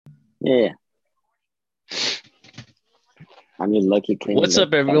Yeah. I'm just lucky cleaning What's the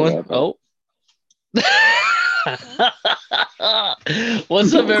up, everyone? backyard, bro. Oh.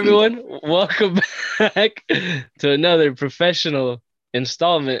 What's up, everyone? Welcome back to another professional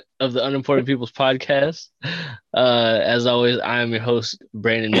installment of the Unimportant People's Podcast. As always, I am your host,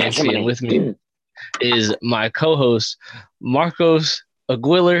 Brandon Say my Mancy, and name. with me is my co-host, Marcos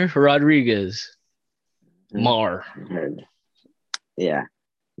Aguilar Rodriguez. Mar. Heard. Yeah.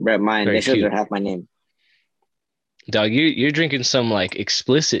 Bro, my Very initials are cute. half my name. Dog, you're drinking some like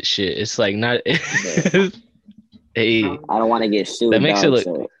explicit shit. It's like not But hey, I don't want to get that sued, makes it dog. look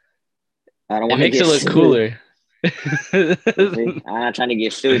So I don't it want to makes get it look sued. cooler. You see? I'm not trying to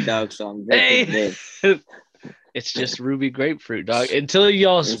get sued, dog. So I'm drinking Hey, this. it's just ruby grapefruit, dog. Until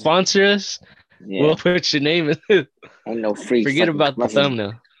y'all sponsor us, we'll Yeah. put your name in. Ain't no free Forget fucking about the commercials.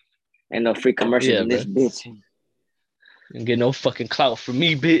 thumbnail. Ain't no free commercials Yeah, in this bro. bitch. You get no fucking clout from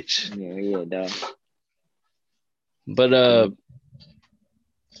me, bitch. Yeah, dog. But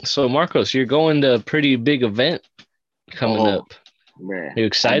so Marcos, you're going to a pretty big event coming Oh, up. bruh. Are you I've been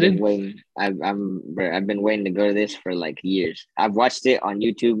excited? waiting. I've been waiting to go to this for like years. I've watched it on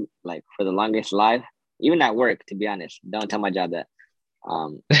YouTube like for the longest live, even at work. To be honest, don't tell my job that.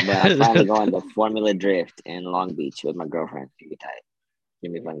 But I'm finally going to Formula Drift in Long Beach with my girlfriend. It's gonna be tight. It's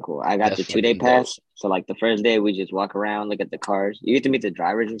gonna be fucking cool. I got That's the 2 day fucking dope. pass, so like the first day we just walk around, look at the cars. You get to meet the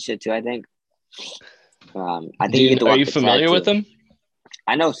drivers and shit too. I think. I think you get to Are walk you the track familiar with too. them?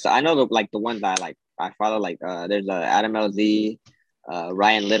 I know. So I know the ones I like. I follow like there's Adam LZ,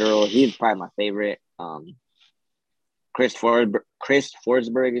 Ryan Literal. He's probably my favorite. Chris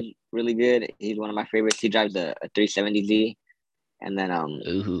Forsberg is really good. He's one of my favorites. He drives a 370Z, and then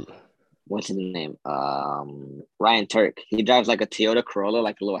Ooh. what's his name? Ryan Turk. He drives like a Toyota Corolla,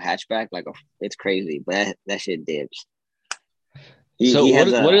 like a little hatchback. It's crazy, but that shit dips. So He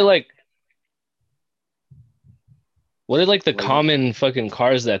has what are a the what is it? common fucking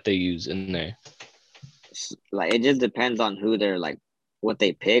cars that they use in there? Like it just depends on who they're like what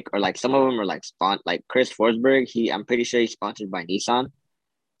they pick, or like some of them are like Chris Forsberg. I'm pretty sure he's sponsored by Nissan,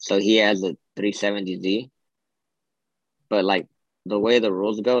 so he has a 370Z. But like the way the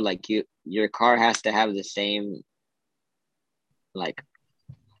rules go, like your car has to have the same like,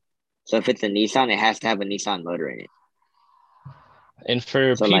 so if it's a Nissan, it has to have a Nissan motor in it. And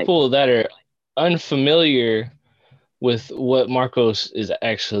for So like people that are unfamiliar with what Marcos is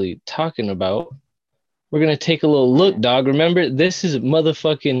actually talking about, we're gonna take a little look, dog. Remember, this is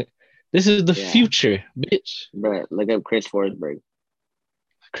the yeah, future, bitch. but look up Chris Forsberg.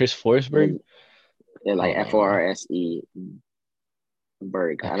 Chris Forsberg. They're like Hold on. Forse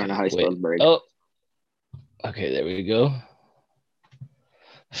Berg. I don't Okay, know how he wait. spells Berg. Oh, okay, there we go.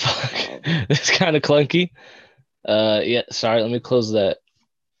 Fuck, Oh, that's kind of clunky. Yeah, sorry. Let me close that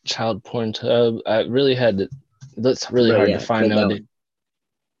child porn tab. I really had to. That's really bro, hard to yeah, find click that nowadays.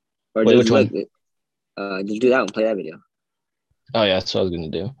 one, or Wait, just which look. one? Just do that one. Play that video. Oh yeah, that's what I was gonna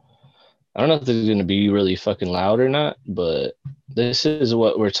do. I don't know if this is gonna be really fucking loud or not, but this is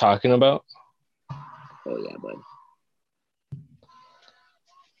what we're talking about. Oh yeah, bud.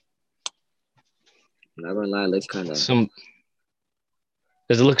 I'm not gonna lie, it looks kind of Some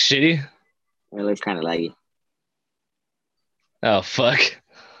Does it look shitty? laggy. Oh fuck.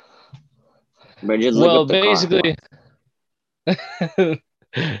 But just look up Well, the car. basically,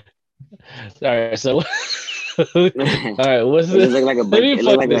 all right. So, all It right. What's just the? look like a Let bunch. me It look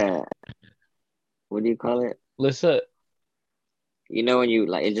fuck like this. a, what do you call it? Let's You know when you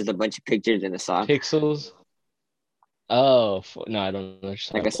like it's just a bunch of pictures in a song, pixels. Oh no, I don't know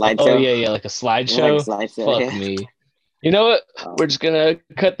what you're like a talking about. Oh slideshow. yeah, yeah, like a Like a slideshow. slideshow. Fuck Yeah. me. You know what? We're Um, just gonna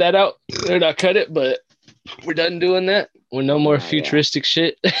cut that out. Or not cut it, but we're done doing that. We're no more yeah. futuristic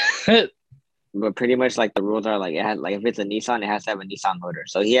shit. But pretty much like the rules are like it has like if it's a Nissan, it has to have a Nissan motor.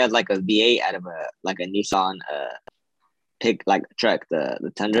 So he has like a V8 out of a Nissan pick like truck,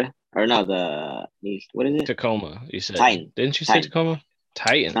 the Tundra, or no, what is it? Tacoma, you said. Titan. Didn't you say Titan. Tacoma?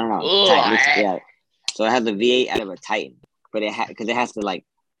 Titan. No, Titan. Ugh. Yeah. So it has a V8 out of a Titan, but because it has to like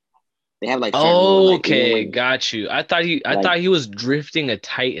they have like certain rules like even Okay, when got you. I like thought he was drifting a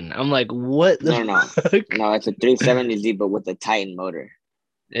Titan. I'm like, what the fuck? no, it's a 370Z but with a Titan motor.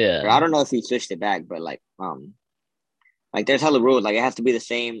 Or I Yeah. don't know if he switched it back, but like there's hella rules. Like it has to be the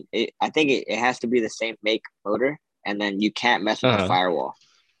same. I think it has to be the same make motor, and then you can't mess with the Uh-huh. firewall.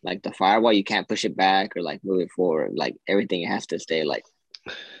 Like the firewall, you can't push it back or like move it forward. Like everything has to stay like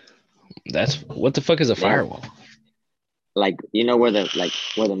That's what the fuck is a they have firewall? like you know where the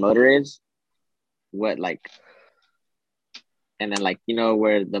motor is, what like and then like you know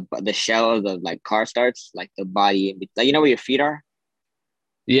where the shell of the like car starts, like the body, like you know where your feet are.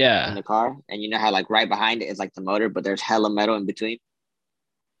 in Yeah. the car, and you know how like right behind it is like the motor, but there's hella metal in between.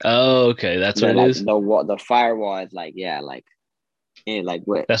 Oh, okay. That's what The it like is. the firewall is like yeah, like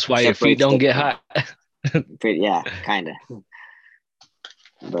what That's why your feet separates don't the get hot. pretty yeah, kind of.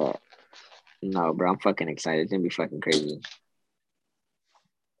 But no, bro, I'm fucking excited. It's gonna be fucking crazy.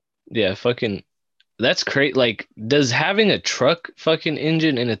 Yeah, fucking that's great. Like, does having a truck fucking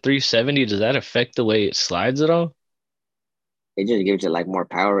engine in a 370, does that affect the way it slides at all? It just gives it like more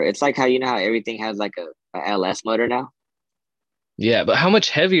power. It's like how you know how everything has like a LS motor now. Yeah, but how much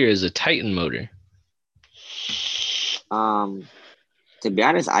heavier is a Titan motor? Um, to be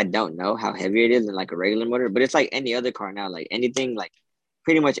honest, I don't know how heavy it is in like a regular motor, but it's like any other car now. Like anything, like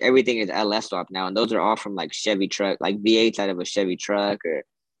pretty much everything is LS swap now, and those are all from like Chevy truck, like V8s out of a Chevy truck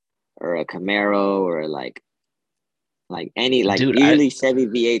or a Camaro or like any like Dude, I usually Chevy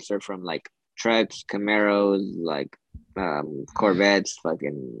V8s are from like trucks, Camaros, like Corvettes,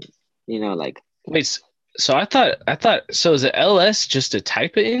 fucking like wait. So I thought so. Is the LS just a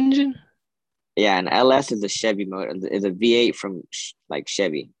type of engine? yeah, an LS is a Chevy motor, is a V8 from like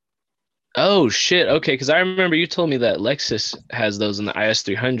Chevy. Oh shit. Okay, because I remember you told me that Lexus has those in the IS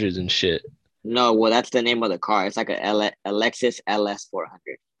 300s and shit. No, well that's the name of the car. It's like a Lexus LS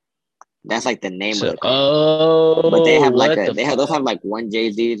 400. That's like the name of So, the car. But they oh, have like what a the they have those fuck? have like one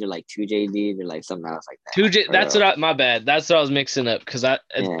JZs or like two JZs or like something else like that. Two J. That's Or what I. My bad. That's what I was mixing up because I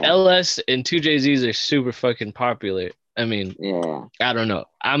yeah, LS and two JZs are super fucking popular. I mean, yeah. I don't know.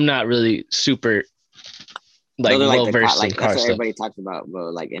 I'm not really super like Those are like well the car versed in like that's car what stuff. everybody talks about, bro.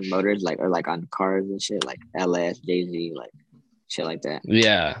 Like in motors, like or like on cars and shit, like LS, JZ, like shit like that.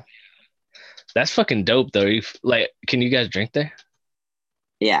 Yeah, that's fucking dope though. You like, can you guys drink there?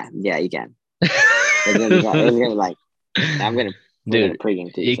 Yeah, yeah, you can. It's gonna be like we're gonna Dude,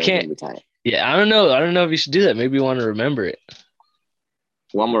 pregame too, you so it's gonna can't. be tight. Yeah, I don't know. I don't know if you should do that. Maybe you want to remember it.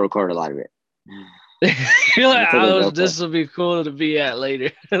 Well, I'm gonna record a lot of it. You're I'm like, gonna take a I was. GoPro. This will be cool to be at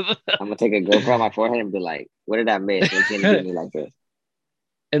later. I'm gonna take a GoPro on my forehead and be like, "What did I miss?" And it's gonna give me like this,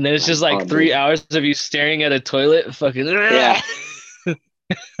 And then it's like, just "Oh, like three dude, hours of you staring at a toilet. Fucking. yeah."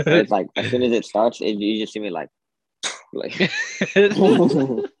 Or it's like as soon as it starts, you just see me like it's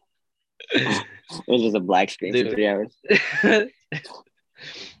just a black screen for Dude. 3 hours.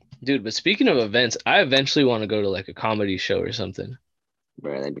 Dude, but speaking of events, I eventually want to go to like a comedy show or something.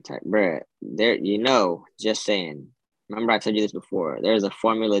 Bro, that'd be tight. Bro, there, just saying. Remember I told you this before. There's a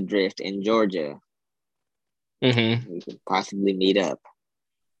Formula Drift in Georgia. Hmm. We could possibly meet up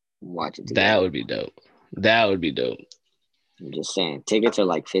and watch it That together. would be dope. That would be dope. I'm just saying. Tickets are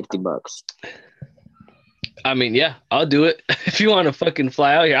like $50. I mean, yeah, I'll do it. If you want to fucking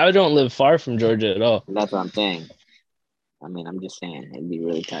fly out here, I don't live far from Georgia at all. And that's what I'm saying. I mean, I'm just saying it'd be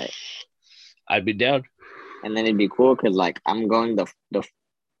really tight. I'd be down. And then it'd be cool because like I'm going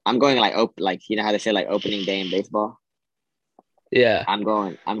like like you know how they say like opening day in baseball. Yeah. I'm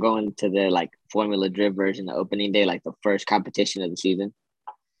going to the like Formula Drift version of opening day, like the first competition of the season.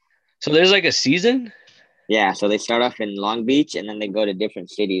 So there's like a season? Yeah, so they start off in Long Beach and then they go to different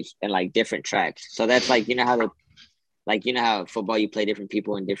cities and like different tracks. So that's like you know how football you play different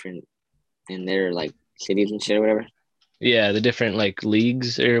people in their like cities and shit or whatever. Yeah, the different like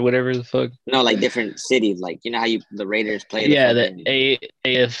leagues or whatever the fuck. No, like different cities. Like you know how the Raiders play the Yeah, the fucking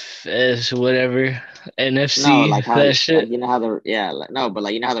AFS, whatever, no, NFC, like how that like shit. you know how the yeah like, no, but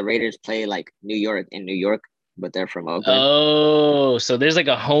like you know how the Raiders play like New York in New York, but they're from Oakland. Oh, so there's like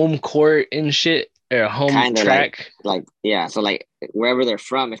a home court and shit or a home Kind of track. yeah. So like wherever they're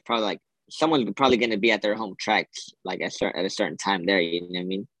from, it's probably like someone's probably gonna be at their home tracks like at a certain time there. You know what I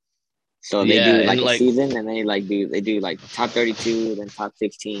mean? So they Yeah, do and like a like season, and they do like top 32, then top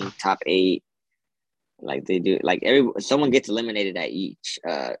 16, top eight. Like they do like someone gets eliminated at each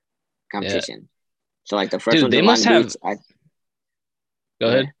yeah, competition. So like the first dude, one's they in must Long have. Beach. I Go go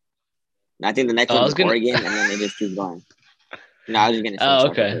ahead. ahead. I think the next Oh, I one's in was gonna. Oregon, and then it just keeps going. No, I was just gonna Oh,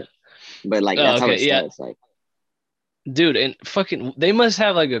 finish off real okay. quick, but like Oh, that's how it okay. Yeah, starts. Like dude, and fucking, they must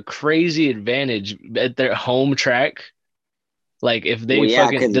have like a crazy advantage at their home track. Like, if well, they yeah,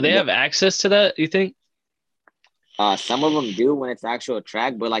 fucking, because do they have access to that? You think? some of them do when it's actual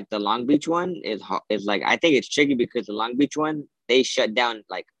track, but like the Long Beach one is like I think it's tricky because the Long Beach one they shut down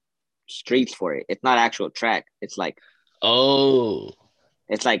like streets for it. It's not actual track. Oh,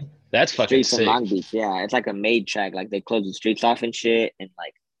 It's like that's fucking streets in sick. Long Beach. Yeah, it's like a made track. Like they close the streets off and shit, and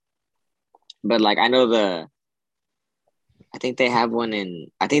like but like I know I think they have one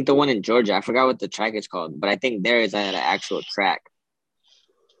I think the one in Georgia. I forgot what the track is called, but I think there is at an actual track.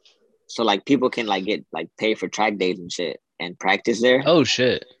 So like people can like get like pay for track days and shit and practice there. Oh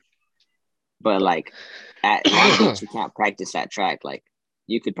shit. But like at Long Beach, you can't practice that track. Like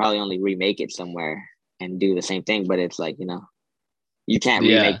you could probably only remake it somewhere and do the same thing. But it's like, you can't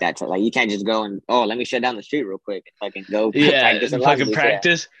remake Yeah. that. So like you can't just go and oh, let me shut down the street real quick and fucking go Yeah. practice a lawn Fucking booth. Yeah.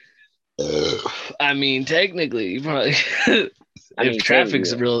 practice. I mean, technically, you probably I if mean, technically,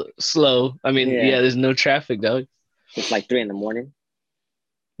 traffic's real slow. I mean, yeah. yeah, there's no traffic, dog. It's like 3 in the morning.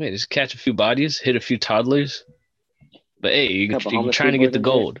 Man, just catch a few bodies, hit a few toddlers. But hey, A couple you homeless trying to people get the and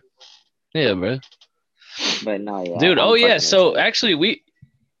shit. gold. Yeah, bro. But no, yeah, Dude, oh I'm yeah. fucking So excited. actually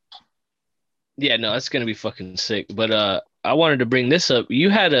yeah, no, that's gonna be fucking sick. But I wanted to bring this up. You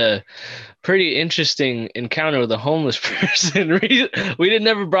had a pretty interesting encounter with a homeless person. We did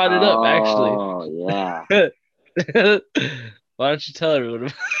never brought it up, actually. Oh yeah. Why don't you tell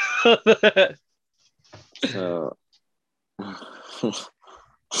everyone about that? So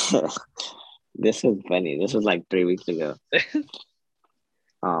this is funny. This was like 3 weeks ago.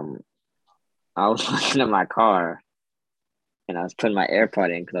 Um, I was walking in my car and I was putting my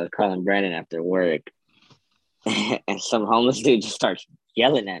AirPod in because I was calling Brandon after work, and some homeless dude just starts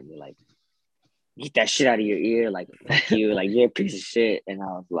yelling at me like, "Get that shit out of your ear! Like, fuck you! Like, you're a piece of shit!" And I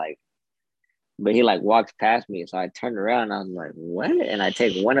was like, but he like walks past me, so I turned around and I was like, "What?" And I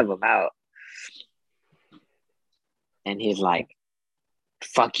take one of them out, and he's like,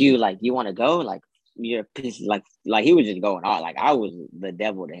 "Fuck you! Like, you want to go? Like, you're a piece of, like he was just going off. Like I was the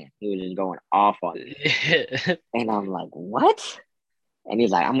devil to him. He was just going off on me, and I'm like, "What?" And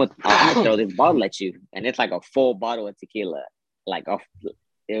he's like, I'm gonna throw this bottle at you," and it's like a full bottle of tequila, like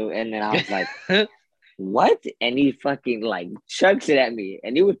and then I was like, "What?" And he fucking like chucks it at me,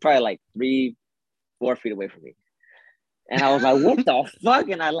 and he was probably like 3, 4 feet away from me, and I was like, "What the fuck?"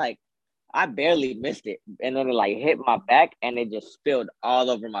 And I barely missed it, and then it like hit my back, and it just spilled all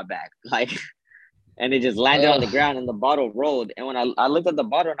over my back, like. And it just landed on the ground and the bottle rolled. And when I looked at the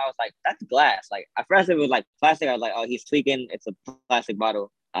bottle and I was like, that's glass. Like at first it was like plastic. I was like, oh, he's tweaking. It's a plastic bottle.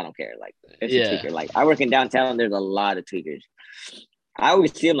 I don't care. Like it's a Yeah. tweaker. Like I work in downtown. There's a lot of tweakers. I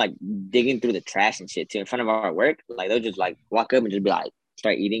always see them like digging through the trash and shit too in front of our work. Like they'll just like walk up and just be like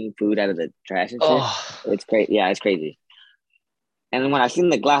start eating food out of the trash and shit. Oh. It's crazy. Yeah, it's crazy. And then when I seen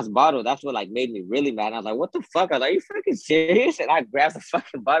the glass bottle, that's what like made me really mad. I was like, what the fuck? I was like, are you fucking serious? And I grabbed the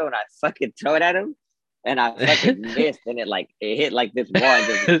fucking bottle and I fucking throw it at him. And I fucking missed. And it hit like this wall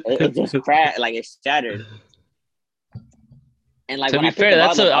and it just cracked, like it shattered. And like To when be I picked fair, the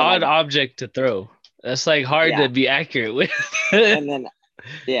that's bottle an up, I was odd like, object to throw. That's like hard yeah. to be accurate with. And then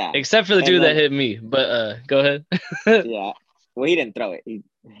yeah. Except for the And dude that then hit me. But go ahead. yeah. Well, he didn't throw it.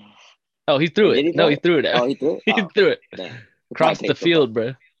 Oh, he threw Did it. he No, throw he it? threw it at Oh, me. he threw it? He Oh, threw it. damn. He probably Across the played football. field,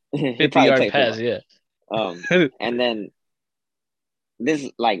 bro. He 50 probably yard played pass, football. yeah. And then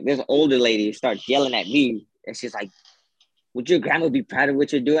this older lady starts yelling at me, and she's like, "Would your grandma be proud of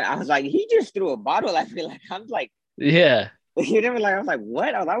what you're doing?" I was like, "He just threw a bottle at me." Like I'm like, Yeah. you know, like I was like,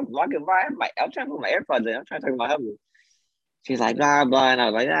 "What?" I was walking by. I'm trying to put my AirPods in. I'm trying to talk to my husband. She's like, blah blah, and I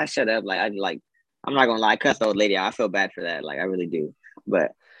was like, "Ah, shut up." I'm not gonna lie, I cussed the old lady out. I feel bad for that. Like I really do.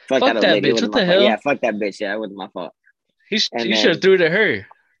 But fuck that Fuck old that lady. It bitch. wasn't What my the fault. Yeah, hell? fuck that bitch. Yeah, it wasn't my fault. And You should have then threw it at her.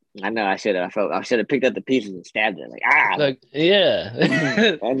 I know I should have. I should have picked up the pieces and stabbed her. Like like. Like, yeah.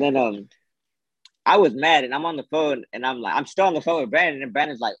 And then I was mad and I'm on the phone and I'm still on the phone with Brandon and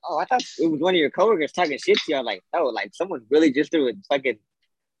Brandon's like, oh, I thought it was one of your coworkers talking shit to you. I was like, no, like someone really just threw a fucking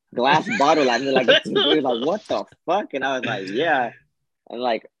glass bottle at me. Like he was like, what the fuck? And I was like, yeah. And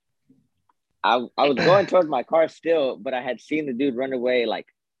like I was going towards my car still, but I had seen the dude run away like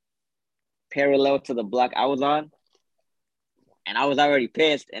parallel to the block I was on. And I was already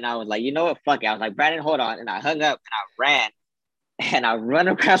pissed. And I was like, you know what? Fuck it. I was like, Brandon, hold on. And I hung up and I ran. And I run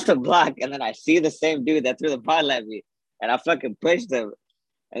across the block, and then I see the same dude that threw the bottle at me, and I fucking pushed him,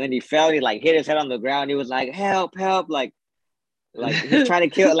 and then he fell. And he like hit his head on the ground. He was like, "Help, help!" Like he's trying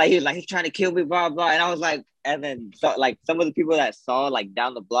to kill. Like he's trying to kill me, blah blah. And I was like, and then so like some of the people that saw like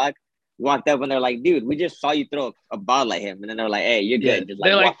down the block walked up and they're like, "Dude, we just saw you throw a bottle at him," and then they're like, "Hey, you're Yeah. good." Just like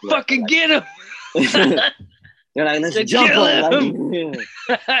They're like, walk away. fucking get him. They're like, "Let's To jump kill him!" him.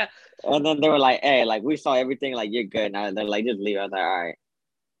 Like, and then they were like, "Hey, like we saw everything. Like you're good." Now they're like, "Just leave." I was like, "All right."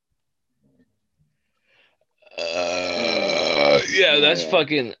 Yeah, No, that's yeah.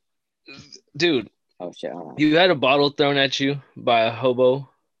 fucking dude. Oh shit. Hold on. You had a bottle thrown at you by a hobo.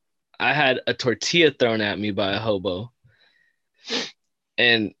 I had a tortilla thrown at me by a hobo.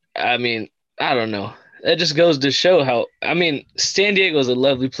 And I mean, I don't know. That just goes to show how, I mean, San Diego is a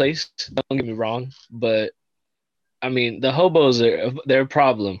lovely place. Don't get me wrong, but I mean, the hobos they're a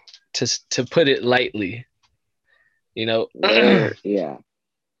problem to put it lightly. You know. Yeah.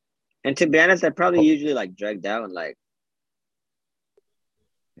 And to be honest, they're probably usually like drugged out and like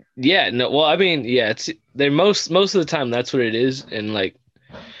Yeah, no, well, I mean, yeah, it's they're most of the time that's what it is, and like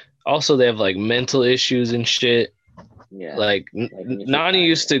Also, they have like mental issues and shit. Yeah, Like like when you see Nani Kanye.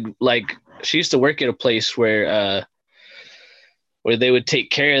 used to like she used to work at a place where they would take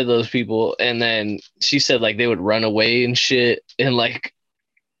care of those people, and then she said like they would run away and shit, and like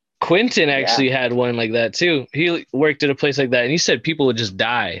Quentin Yeah, actually had one like that too. He worked at a place like that, and he said people would just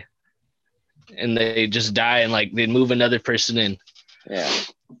die, and they just die, and like they'd move another person in. yeah,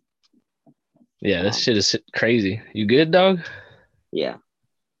 Yeah, this um, shit is crazy. You good, dog? yeah,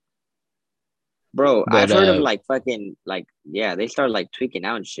 bro. I've But heard of like fucking like yeah, they start like tweaking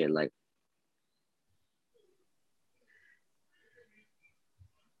out and shit. Like,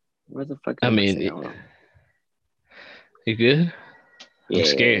 where the fuck I is my shit? mean, Hold on. you good? I'm Yeah,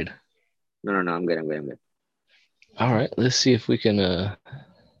 yeah, yeah. scared. No, no, no. I'm good. I'm good. I'm good. All right, let's see if we can.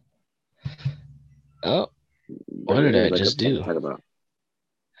 Oh, Bro, what we did need to I look up just something to do? talk about.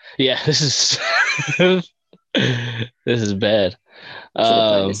 Yeah, this is this is bad. I should have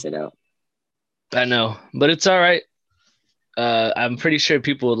planned this Um, shit out. I know, but it's all right. I'm pretty sure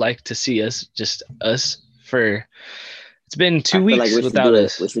people would like to see us, just us, for it's been I two feel like weeks we should without do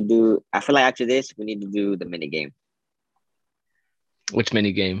it. We us. should do. I feel like after this, we need to do the minute game. Which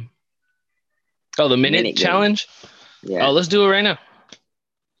mini game? Oh, the minute Minute game. challenge. Yeah. Oh, let's do it right now.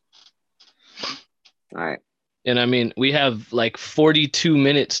 All right. And I mean, we have like 42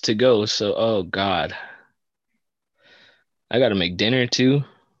 minutes to go. So, oh God, I got to make dinner too.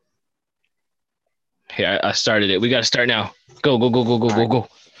 Here, I started it. We got to start now. Go, go, go, go, go, All go, right. go. All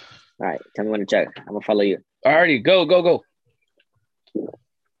right. Tell me when to check. I'm gonna follow you. Alrighty, go, go, go.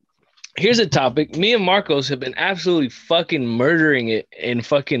 Here's a topic. Me and Marcos have been absolutely fucking murdering it in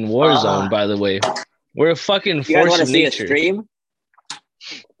fucking Warzone, Uh, by the way. We're a fucking you guys force want to of see a nature. stream?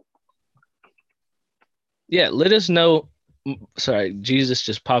 Yeah, let us know. Sorry, Jesus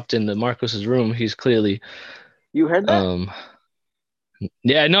just popped into Marcos's room. He's clearly You heard that? um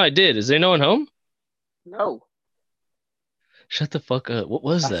yeah, no, I did. Is there no one home? No. Shut the fuck up. What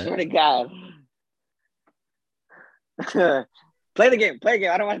was I that? swear to God. Play the game. Play the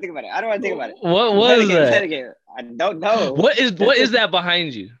game. I don't want to think about it. I don't want to think about it. What Play the was game. Play that? the game. I don't know. What is that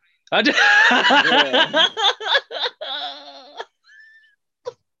behind you? I just... Bruh.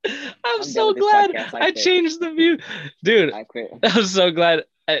 I'm I'm done so with this glad podcast. I I quit. changed the view. Dude, I quit. I'm so glad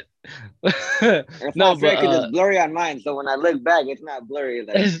I... It's No, not fair but because it's blurry on mine. So when I look back, it's not blurry.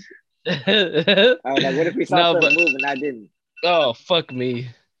 Like it's... I was like, what if we saw No, something but move and I didn't? oh fuck me.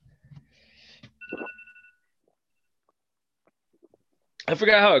 I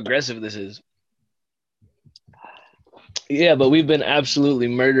forgot how aggressive this is. Yeah, but we've been absolutely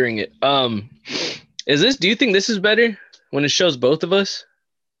murdering it. Do you think this is better when it shows both of us?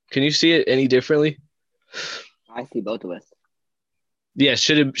 Can you see it any differently? I see both of us. Yeah,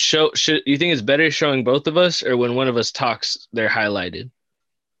 should you think it's better showing both of us or when one of us talks they're highlighted?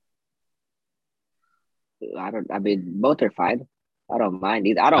 I don't. I mean, both are fine. I don't mind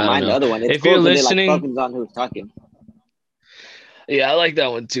either. I don't I don't mind the know. other one. It's If you're cool because it like listening, focuses on who's talking. yeah, I like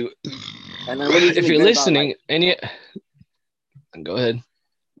that one too. And then we're If usually you're good about like. listening and you go ahead.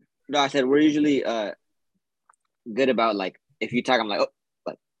 No, I said we're usually good about like if you talk, I'm like oh,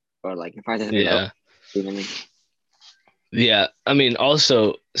 like or like if I just be like oh, Yeah. you know what I mean? Yeah. I mean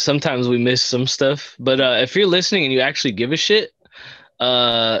also sometimes we miss some stuff, but if you're listening and you actually give a shit,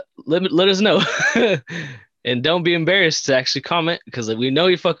 let us know. And don't be embarrassed to actually comment because we know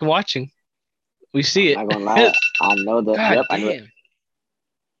you're fucking watching. We see I'm it. not gonna lie. I know the. God Yep, I know it. damn.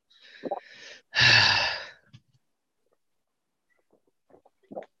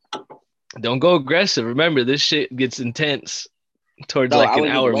 Don't go aggressive. Remember, this shit gets intense towards No, like I an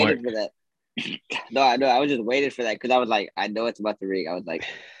was just hour waiting mark. for that. No, I know. I was just waiting for that because I was like, I know it's about to ring. I was like,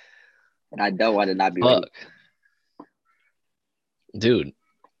 and I don't want to not be Fuck, ready. dude.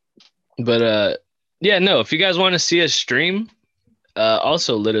 But yeah, no. If you guys want to see us stream,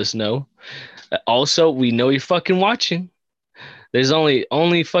 also let us know. Also, we know you're fucking watching. There's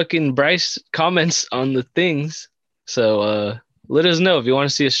only fucking Bryce comments on the things, so let us know if you want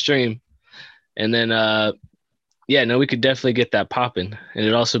to see a stream. And then yeah, no, we could definitely get that popping, and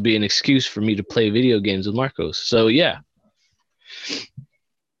it'd also be an excuse for me to play video games with Marcos. So yeah.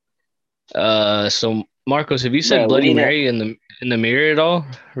 So Marcos, have you said Bro, we Bloody need to. Mary in the mirror at all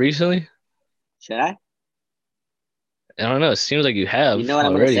recently? Should I? I don't know. It seems like you You have know what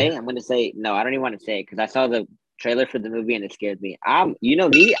I'm gonna already. say? I'm gonna say no. I don't even want to say it because I saw the trailer for the movie and it scares me. You know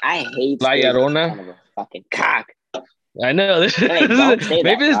me. I hate La scary movies. Llorona. Son of a fucking cock. I know. Hey, don't say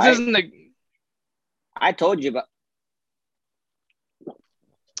Maybe that. this All right. doesn't. I told you, but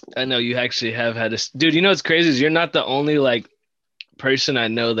I know you actually have had a dude. You know what's crazy is you're not the only like person I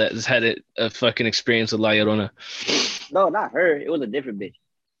know that has had a fucking experience with La Llorona. no, not her. It was a different bitch.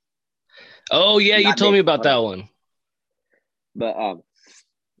 Oh yeah, you Not told me this. about Hold that on. one. But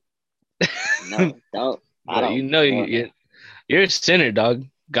no, don't. I But you don't know want that. you're a sinner, dog.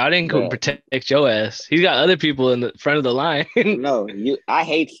 God ain't gonna But protect your ass. He's got other people in the front of the line. no, you. I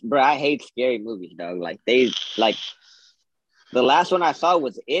hate, bro. I hate scary movies, dog. Like they like the last one I saw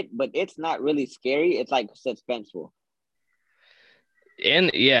was It, but it's not really scary. It's like suspenseful.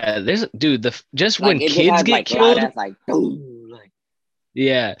 And yeah, there's dude, just Like when it just kids has get like loud killed, ass like boom, like.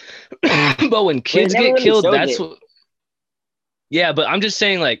 yeah. But when But it kids never get really killed, shows that's it. what yeah, but I'm just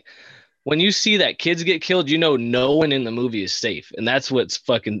saying like when you see that kids get killed, you know no one in the movie is safe. And that's what's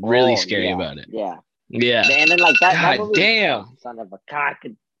fucking really Oh scary yeah, about it. yeah. Yeah. And then like that God movie, oh, damn. son of a cock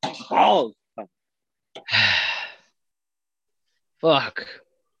and balls. Fuck.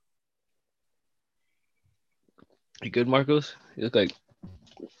 You good, Marcos? You look like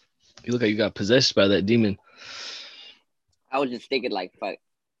you got possessed by that demon. I was just thinking like, fuck,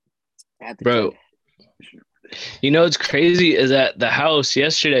 I have to chill. Bro, you know what's crazy is at the house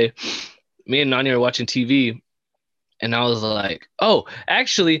yesterday, me and Nani were watching TV, and I was like, "Oh,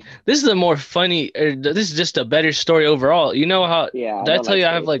 actually, this is a more funny, or this is just a better story overall." You know how? Yeah, I Did I don't tell like you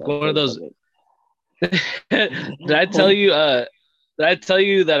I have scary like stuff, one of so those? fuck Did I tell it. you? Did I tell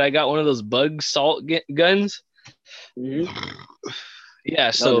you that I got one of those bug salt guns? Mm-hmm. Yeah.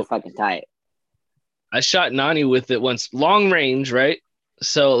 Those are So fucking tight. I shot Nani with it once, long range, right?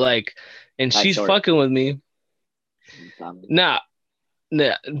 So like, and Tight she's short. fucking with me. Nah,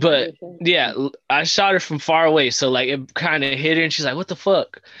 yeah, but yeah, I shot her from far away, so like it kind of hit her, and she's like, "What the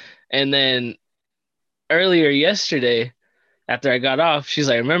fuck?" And then earlier yesterday, after I got off, she's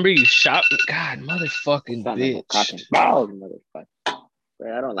like, "Remember you shot me?" God, motherfucking Son of a cock bitch. and balls, motherfucker.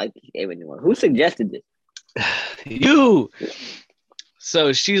 Bro, I don't like this game anymore. Who suggested this? You.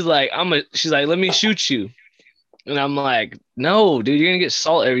 So she's like, "Let me shoot you," and I'm like, "No, dude, you're gonna get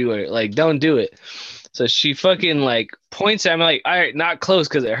salt everywhere. Like, don't do it." So she fucking like points at me like, "All right, not close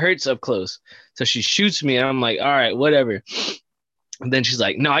because it hurts up close." So she shoots me, and I'm like, "All right, whatever." And then she's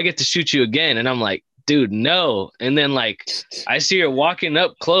like, "No, I get to shoot you again." And I'm like, "Dude, no." And then like I see her walking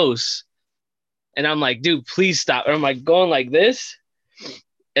up close, and I'm like, "Dude, please stop." And I'm like going like this,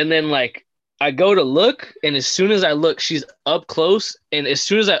 and then like I go to look, and as soon as I look, she's up close, and as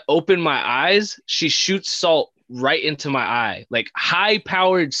soon as I open my eyes, she shoots salt right into my eye, like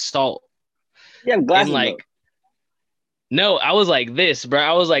high-powered salt. You have And glasses though. like, no, I was like this, bro.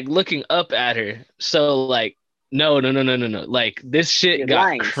 I was like looking up at her. So like, no, no, no, no, no, no. Like this shit You're got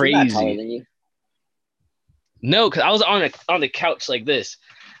lying. She's not taller crazy. than you. No, because I was on the couch like this,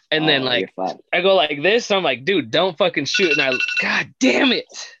 and then Oh, you're like fucked. I go like this. So I'm like, dude, don't fucking shoot. And I, God damn it.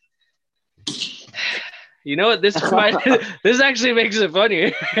 You know what? This might this actually makes it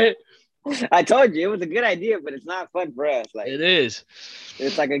funnier. I told you it was a good idea, but it's not fun for us. Like It is.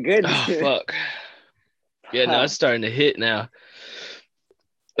 it's like a good. Oh fuck. Yeah, no, it's starting to hit now.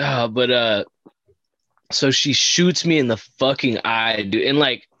 But so she shoots me in the fucking eye, dude. And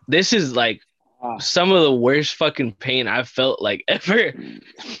like this is like some of the worst fucking pain I've felt like ever.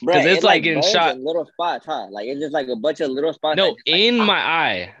 Bro, Cause it's it like like getting burns shot. in little spots, huh? Like it's just like a bunch of little spots that No, just like in my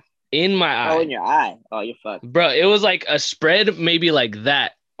eye. In my oh in eye. your eye. Oh, you're fucked. Bro, it was like a spread maybe like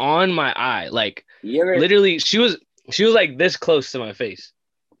that on my eye. Like You ever literally she was like this close to my face.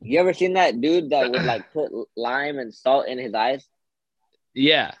 you ever seen that dude that would like put lime and salt in his eyes?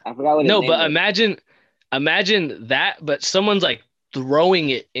 Yeah. I forgot what his No, name but was. imagine that, but someone's like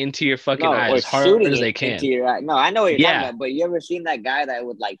throwing it into your fucking No, eye or as hard shooting as it they into can. your eye. No, I know what you're talking Yeah. about, but you ever seen that guy that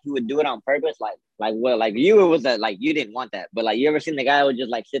would like he would do it on purpose? Like what like you it was that like you didn't want that. But like you ever seen the guy who would just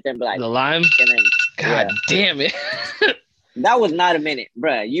like sit there and be like The lime. and then God yeah. damn it. That was not a minute,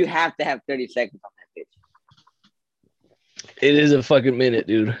 bruh. You have to have 30 seconds on that bitch. It is a fucking minute,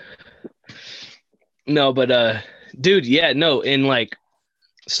 dude. No, but dude, yeah, no, and like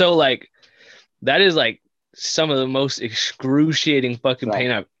so like that is like some of the most excruciating fucking Right.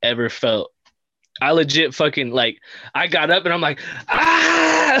 pain I've ever felt. I legit fucking like I got up and I'm like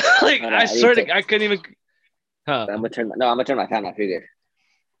ah like Hold I on, I need swear to to I couldn't even huh. I'm gonna turn my fan off here.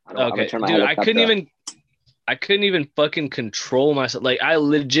 I'm gonna Okay, turn my dude, helicopter off. I couldn't even fucking control myself. Like I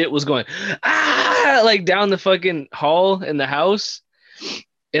legit was going like down the fucking hall in the house,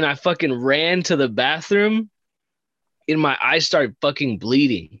 and I fucking ran to the bathroom, and my eyes started fucking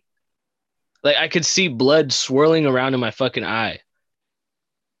bleeding. Like I could see blood swirling around in my fucking eye.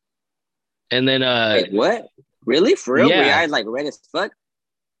 And then Wait, what? Really? For real? Were your yeah, eyes like red as fuck?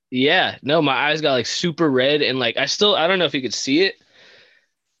 yeah, no, my eyes got like super red, and like I don't know if you could see it.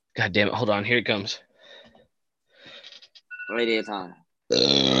 God damn it, hold on, here it comes. Right there, time.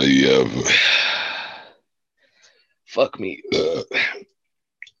 Yeah. Fuck me.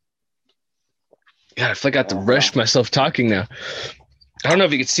 God, I feel like I have to Hold rush on. myself talking now. I don't know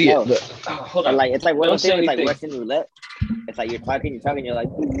if you can see it, No, but hold or on. like it's like one of Don't those things say where it's like anything. Russian roulette. It's like you're talking, you're like,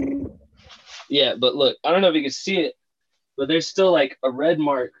 Yeah, but look, I don't know if you can see it, but there's still like a red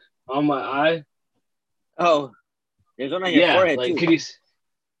mark on my eye. oh, there's one on your Yeah, forehead like too. could you?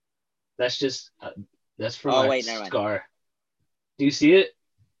 That's just that's for Oh my wait, never mind. scar. Do you see it?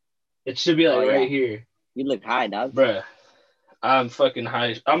 It should be Oh like yeah, right here, you look high, dog. bruh. I'm fucking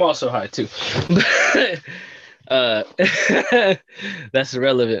high. I'm also high too. uh, that's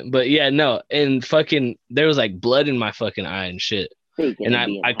irrelevant. But yeah, no, and fucking there was like blood in my fucking eye and shit, Speaking and of I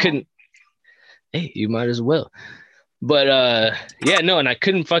being I high, couldn't. Hey, you might as well. But yeah, no, and I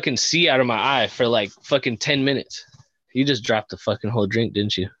couldn't fucking see out of my eye for like fucking 10 minutes. You just dropped the fucking whole drink,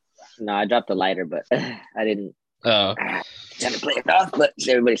 didn't you? no, I dropped the lighter, but I didn't. Oh, Trying to play it off, but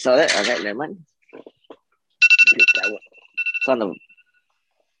everybody saw that. Okay, never mind. It's on the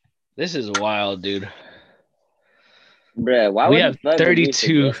this is wild, dude. bruh. Why We would the have fuck would you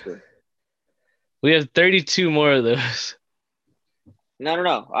 32. suggest it? We have 32 more of those. No, no,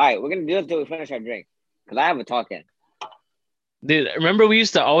 no. All right, we're gonna do it until we finish our drink, cause I haven't talked yet. Dude, remember we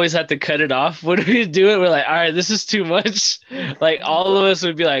used to always have to cut it off when we do it? We're like, all right, this is too much. Like all of us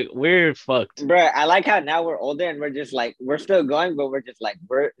would be like, we're fucked. Bruh, I like how now we're older and we're just like we're still going, but we're just like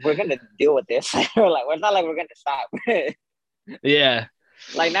we're gonna deal with this. We're like it's not like we're gonna stop. Yeah.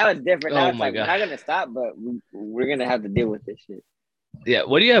 Like now it's different. Now Oh it's my like we're god. not gonna stop, but we're gonna have to deal with this shit. Yeah.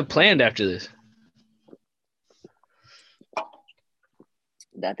 What do you have planned after this?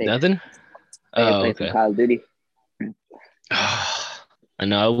 Nothing. Nothing? Maybe Oh, play some okay. Call of Duty. I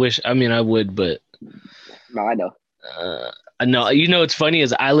know. I wish. I mean, I would, but No, I know. I know. You know, what's funny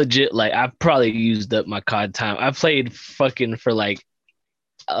is I legit like I've probably used up my COD time. I played fucking for like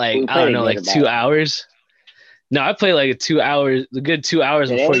We I played don't a know, good like 2 hours. No, I played like the good 2 hours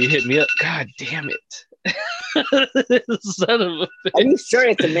before today. you hit me up. God damn it. Son of a Are you bitch. sure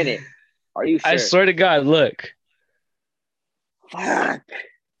it's a minute? Are you I sure? swear to God, look. Fuck.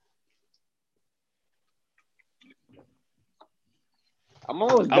 I'm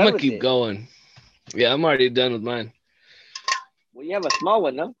almost I'm done gonna with keep it. going. Yeah, I'm already done with mine. Well, you have a small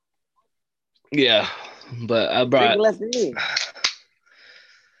one, though. Yeah, but I Drink brought. less than me.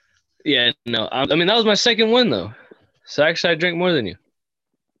 Yeah, no. I mean, that was my second one though. So actually, I drank more than you.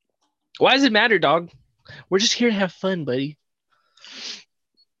 Why does it matter, dog? We're just here to have fun, buddy.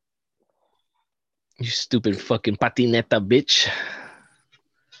 You stupid fucking patineta bitch.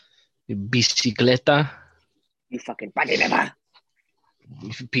 You bicicleta. You fucking patineta.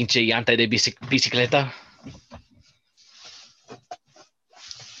 Pinche llanta de bicicleta.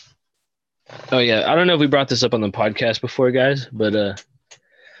 Oh yeah, I don't know if we brought this up on the podcast before, guys, but a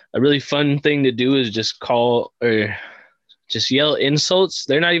really fun thing to do is just call or just yell insults.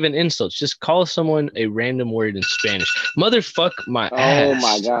 They're not even insults. Just call someone a random word in Spanish. Motherfuck my Oh my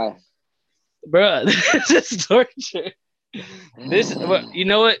ass, god. bro. This is torture. This, you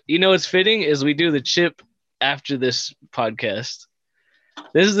know what? You know what's fitting is we do the chip after this podcast.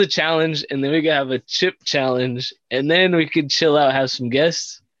 This is the challenge, and then we can have a chip challenge, and then we could chill out, have some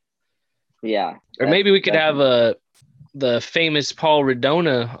guests, Yeah. or maybe we could have the famous Paul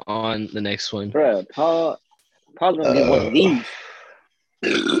Redona on the next one. Bro, Paul's gonna be one of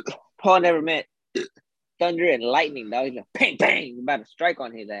these. Paul never met thunder and lightning, dog. He's like, bang, bang, about to strike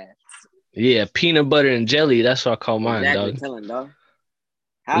on his ass. Yeah, peanut butter and jelly. That's what I call mine, Exactly. dog. Tell him, dog.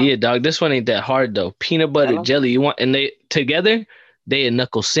 How? Yeah, dog. This one ain't that hard though. Peanut butter Tell him. jelly. You want, and they together, they a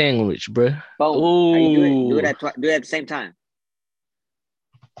knuckle sandwich, bro. Boom. How you do it? Do it Ooh, do it at the same time.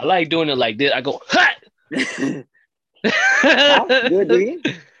 I like doing it like this. I go hot. How? Do it again.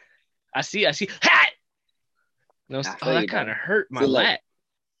 I see. Hot. No, I oh, feel that you, kind dog. of hurt my See, look. lat.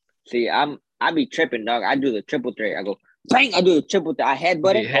 See, I be tripping, dog. I do the triple threat. I go bang. I do the triple threat. I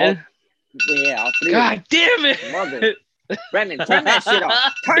headbutt Your him. All, head. yeah, all three of them. God damn Mother. it. Brandon, turn that shit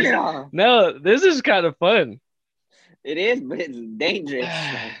off. Turn it off. No, this is kind of fun. It is, but it's dangerous.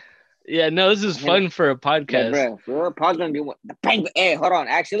 Yeah, no, this is fun for a But podcast. bro, for real, Paul's gonna be one. The bang. Hey, hold on.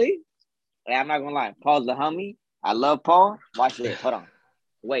 Actually, I'm not gonna lie. Paul's the homie. I love Paul. Watch this. Hold on.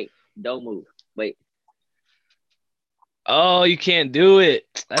 Wait. Don't move. Wait. Oh, you can't do it.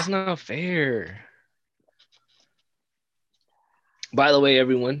 That's not fair. By the way,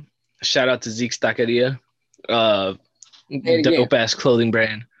 everyone, shout out to Zeke's Taqueria. Dope ass clothing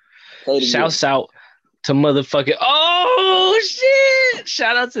brand. Shouts out to motherfucking. Oh shit!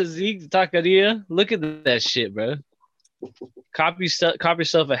 Shout out to Zeke's Taqueria. Look at that shit, bro. Cop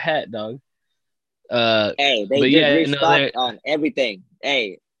yourself a hat, dog. Hey, they just restocked on everything.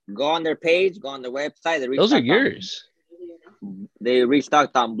 Hey, go on their page, go on their website. Those are yours. They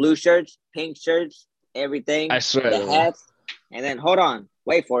restocked on blue shirts, pink shirts, everything, I swear the they were. hats, and then hold on,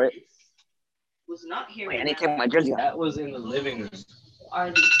 wait for it. Was not here. Wait, I Right need to now. take my jersey off. That was in the living room. Are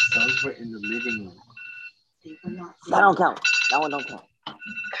these? Those were in the living room. They were not. That don't count. That one don't count. God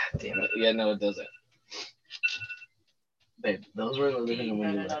damn it. Yeah, no, it doesn't. Babe, those were in the living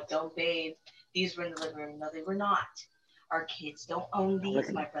room. No, don't, babe. These were in the living room. No, they were not. Our kids don't own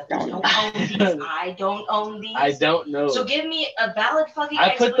these. My brothers don't own these. I don't own these. I don't know. So give me a valid fucking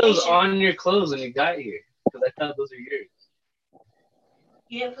I put explanation. those on your clothes when you got here because I thought those are yours.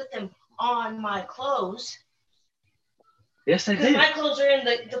 You didn't put them on my clothes. Yes, I Because did. my clothes are in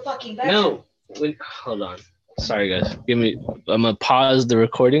the fucking bedroom. No. Hold on. Sorry, guys. I'm going to pause the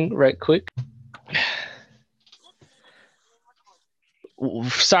recording right quick.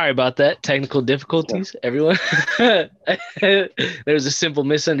 Sorry about that. Technical difficulties, everyone. There's a simple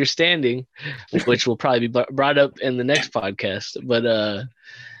misunderstanding, which will probably be brought up in the next podcast. But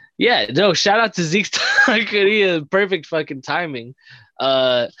yeah, no, shout out to Zeke's Taqueria. Perfect fucking timing.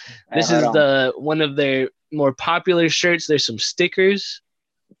 This is one of their more popular shirts. There's some stickers.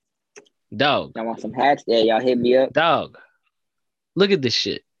 Dog. I want some hats. Yeah, y'all hit me up. Dog. Look at this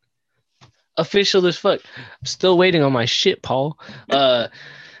shit. Official as fuck. I'm still waiting on my shit, Paul. But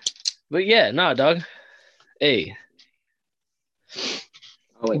yeah, nah, dog. Hey.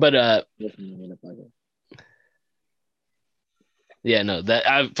 Oh, wait. But yeah, no, that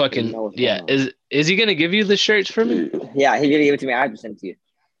I fucking yeah. Is he gonna give you the shirts for me? Yeah, he's gonna give it to me. I have to send it to you.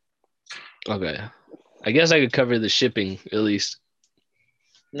 Okay. I guess I could cover the shipping at least.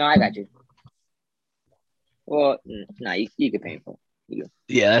 No, I got you. Well, no, you can pay for it.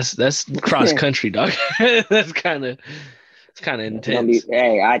 Yeah, that's cross country, dog. That's kind of intense.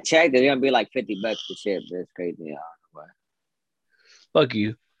 Hey, I checked. It's gonna be like $50 to ship. That's crazy. Fuck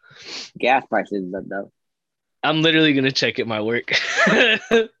you. Gas prices up though. I'm literally gonna check at my work.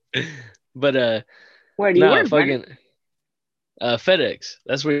 But where do you work, fucking FedEx.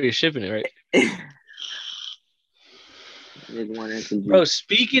 That's where you're shipping it, right? Bro,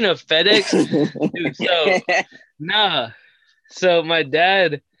 speaking of FedEx, dude, so my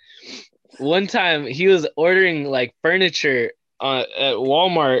dad, one time he was ordering like furniture at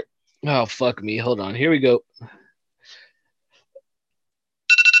Walmart. Oh, fuck me. Hold on. Here we go.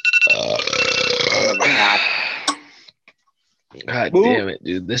 God damn it,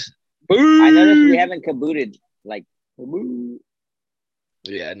 dude. I noticed we haven't kabooted. Like,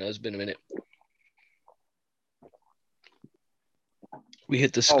 yeah, no, it's been a minute. We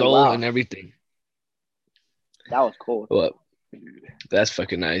hit the skull and everything. That was cool. What? That's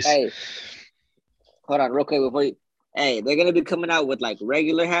fucking nice. Hey, hold on real quick before you. Hey, they're gonna be coming out with like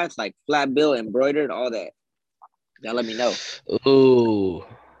regular hats, like flat bill, embroidered, all that. Y'all let me know. Ooh,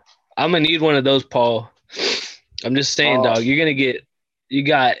 I'm gonna need one of those, Paul. I'm just saying, dog. You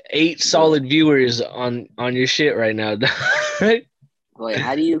got 8 solid viewers on your shit right now. Wait,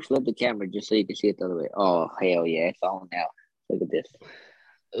 how do you flip the camera just so you can see it the other way? Oh, hell yeah, it's on now. Look at this.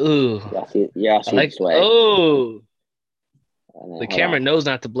 Ooh, y'all see the swag. Oh, the camera knows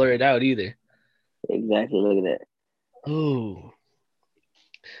not to blur it out either. Exactly. Look at that. Ooh.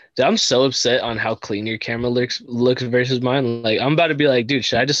 Dude, I'm so upset on how clean your camera looks versus mine. Like, I'm about to be like, dude,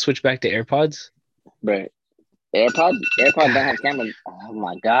 should I just switch back to AirPods? Bro, AirPods don't have cameras. Oh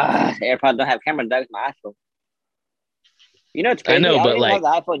my god, AirPods don't have cameras. That's my iPhone. You know it's crazy. I know, but like have the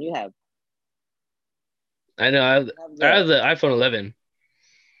iPhone you have. I know. I have the iPhone 11.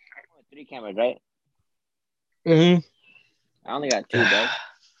 3 cameras, right? Mm-hmm. I only got 2, bro.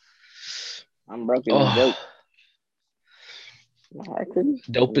 I'm broken. Oh.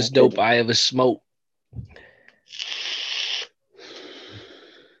 Dope is dope. I have a smoke.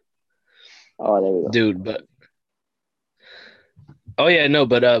 Oh, there we go. Dude, but oh yeah, no,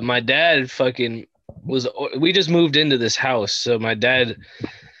 but my dad fucking we just moved into this house, so my dad,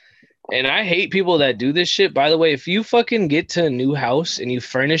 and I hate people that do this shit. By the way, if you fucking get to a new house and you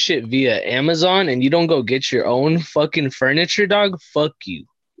furnish it via Amazon and you don't go get your own fucking furniture, dog, fuck you.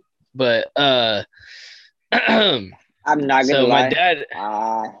 But I'm not gonna lie. My dad,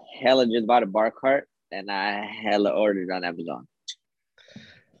 hella just bought a bar cart and I hella ordered on Amazon.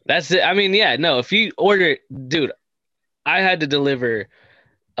 That's it. I mean, yeah, no. If you order, dude, I had to deliver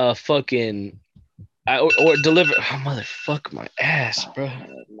a fucking. Or deliver. Oh, motherfuck my ass, bro.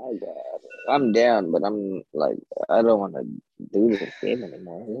 My God. I'm down, but I'm like, I don't want to do this game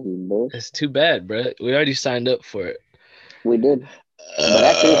anymore. It's too bad, bro. We already signed up for it. We did. But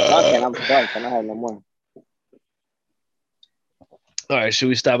after this content, I'm fucked. I don't have no more. All right, should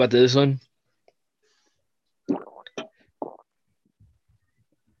we stop after this one?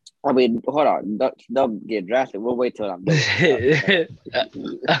 I mean, hold on. Don't get drastic. We'll wait till I'm done. It's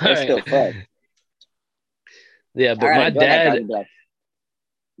still fun. Yeah, I but gotta my join that. dad. Like,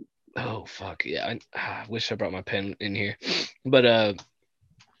 Oh fuck yeah! I wish I brought my pen in here, but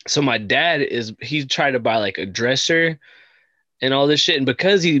so my dad he tried to buy like a dresser and all this shit, and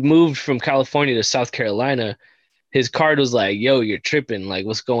because he moved from California to South Carolina, his card was like, "Yo, you're tripping! Like,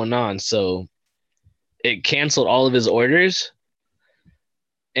 what's going on?" So it canceled all of his orders,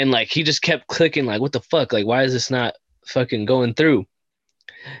 and like he just kept clicking, like, "What the fuck? Like, why is this not fucking going through?"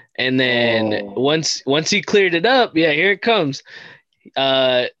 And then oh, once he cleared it up, yeah, here it comes.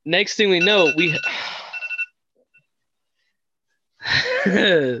 Next thing we know, we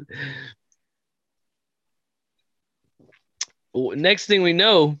next thing we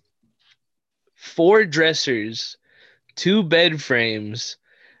know, 4 dressers, 2 bed frames,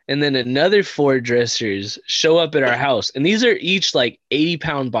 and then another 4 dressers show up at our house. And these are each like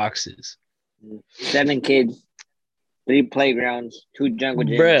 80-pound boxes. 7 kids, 3 playgrounds, 2 jungle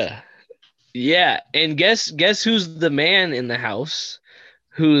gyms. Bruh. Yeah. And guess who's the man in the house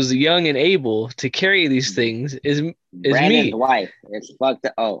who's young and able to carry these things is Brandon's me. wife. It's fucked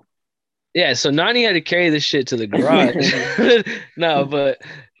up. Oh. Yeah, so Nani had to carry this shit to the garage. No, but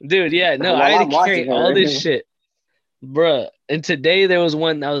dude, yeah, no, I While had to I'm carry watching all her. this shit. Bruh. And today there was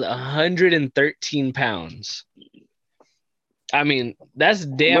one that was 113 pounds. I mean, that's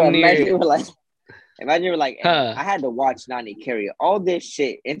Bro, damn near imagine you were like, hey, huh, I had to watch Nani carry all this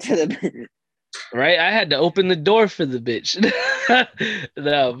shit into the right? I had to open the door for the bitch.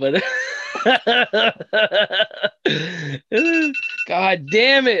 No, but God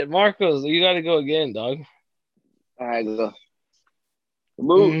damn it, Marcos, you gotta go again, dog. All right, go.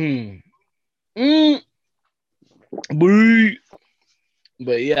 Move. Mm. Mm. Boy.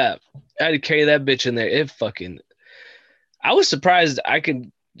 But yeah, I had to carry that bitch in there. I was surprised I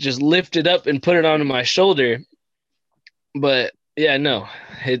could just lift it up and put it onto my shoulder. But yeah, no,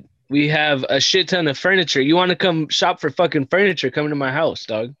 we have a shit ton of furniture. You want to come shop for fucking furniture? Come to my house,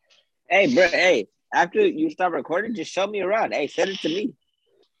 dog. Hey, bro, hey, after you stop recording, just show me around. Hey, send it to me.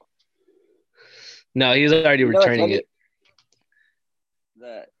 No, he's already You know what's returning funny?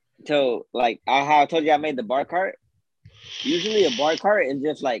 it. So like how I told you I made the bar cart. Usually a bar cart is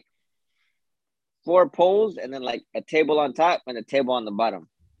just like 4 poles and then like a table on top and a table on the bottom.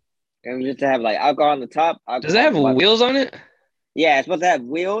 And just to have like alcohol on the top, Does it alcohol on have the bottom. wheels on it? Yeah, it's supposed to have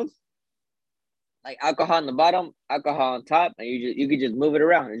wheels, like alcohol on the bottom, alcohol on top, and you could just move it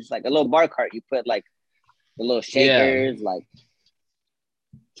around. It's just like a little bar cart. You put like the little Yeah. shakers, like.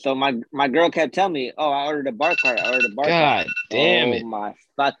 So my girl kept telling me, "Oh, I ordered a bar cart. I ordered a bar cart." God damn Oh it. my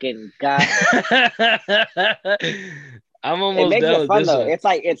fucking god! I'm It almost makes done it with fun this though. one. It's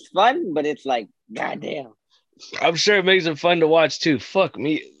like it's fun, but it's like goddamn. I'm sure it makes it fun to watch too. Fuck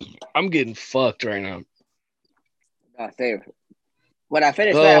me. I'm getting fucked right now. Fair. When I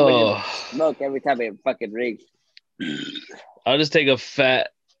finish that, I'm gonna Oh, just smoke every time it fucking rings. I'll just take a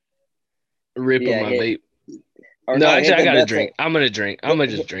fat rip of Yeah, my hit vape. or No, no, hit actually, I the gotta dust. drink. I'm gonna drink. I'm gonna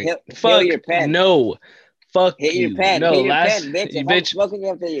just drink. Heal Fuck your pen. no. Fuck Hit your you. pen. No, Hit your pen, bitch. you If I'm bitch. smoking, you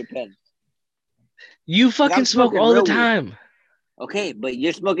have to hit your pen. You Cause fucking I'm smoke smoking all the real weed. time, Okay, but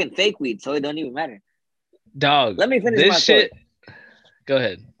you're smoking fake weed, so it don't even matter. dog. Let me finish This my story. shit. Go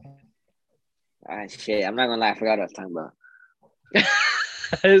ahead. Ah, shit. I'm not gonna lie. I forgot what I was talking about.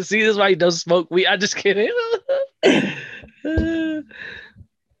 See, this is why he doesn't smoke weed. I just kidding.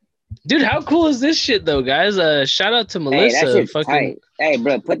 Dude, how cool is this shit though, guys? Shout out to Hey, that Melissa. shit's Fucking tight. Hey,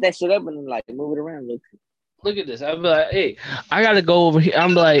 bro, put that shit up and then like move it around. look at this. I'm like, hey, I gotta go over here.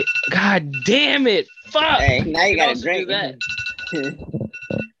 I'm like, God damn it, fuck. Hey, now I you can gotta also do drink. that.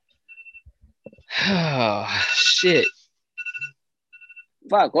 Oh shit.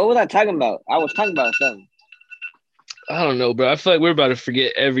 Fuck, what was I talking about? I was talking about something. I don't know, bro. I feel like we're about to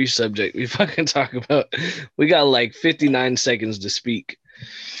forget every subject we fucking talk about. We got like 59 seconds to speak.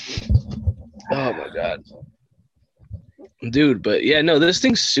 Oh my god. Dude, but yeah, no, this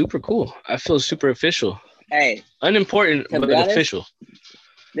thing's super cool. I feel super official. Hey, Unimportant, to but be honest, official.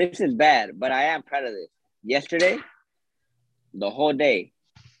 this is bad, but I am proud of this. Yesterday, the whole day,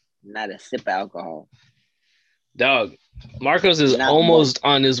 not a sip of alcohol. Dog, Marcos is Not one. almost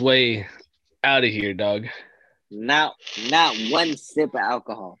on his way out of here, dog. Not one sip of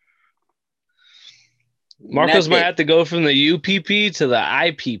alcohol. Marcos might Nothing. have to go from the UPP to the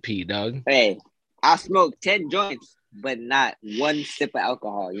IPP, dog. Hey, I smoked 10 joints, but not one sip of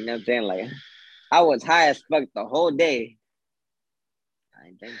alcohol. You know what I'm saying? Like, I was high as fuck the whole day. I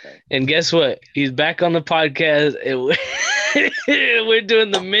didn't think though. And guess what? He's back on the podcast. We're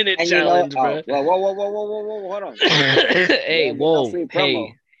doing the minute And challenge, you know, bro. whoa, hold on. Hey, No whoa, free promo.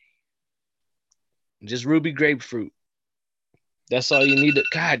 hey. Just ruby grapefruit. That's all you need to.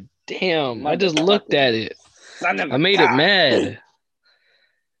 God damn, I just looked Motherfucker. at it. Son of I a made it god. mad.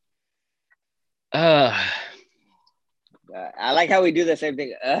 I like how we do the same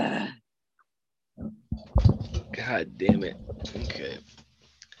thing. God damn it.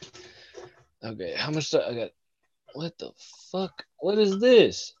 Okay. How much I got? What the fuck? What is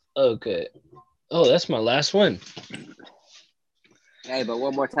this? Okay. Oh, that's my last one. Hey, but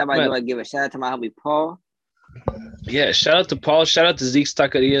one more time, I Man. do want to give a shout out to my homie Paul. Yeah, shout out to Paul. Shout out to Zeke's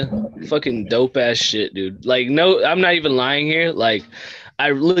Taqueria. Fucking dope ass shit, dude. Like, no, I'm not even lying here. Like,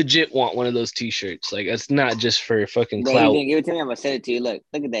 I legit want one of those t-shirts. Like, it's not just for fucking Bro, you clout. didn't give it to me. I'm gonna send it to you. Look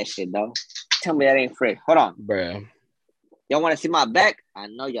at that shit, though. Tell me that ain't fresh. Hold on, Bro. y'all want to see my back? I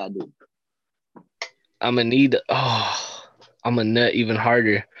know y'all do. I'm gonna need. Oh, I'm a nut even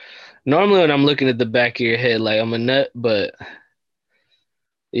harder. Normally, when I'm looking at the back of your head, like I'm a nut, but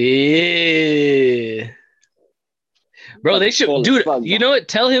yeah, bro, they should, dude. Fuck, You know what?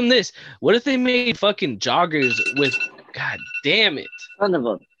 Tell him this. What if they made fucking joggers with? God damn it! son of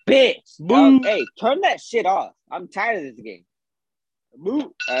a bitch. Boo. Hey, turn that shit off. I'm tired of this game.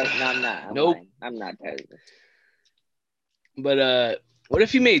 Boo. No, I'm not. Nope. I'm not tired of this. But what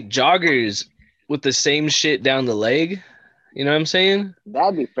if you made joggers with the same shit down the leg? You know what I'm saying?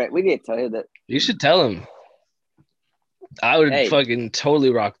 That'd be fresh. We need to tell him that. You should tell him. I would fucking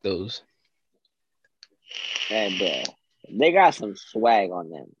totally rock those. Hey, bro. They got some swag on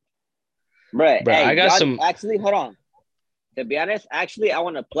them. Bro, hey, I got some. Actually, hold on. To be honest, I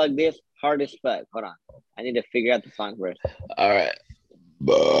want to plug this hard as fuck. Hold on. I need to figure out the song first. All right.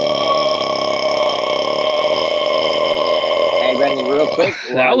 Hey, Brandon, real quick.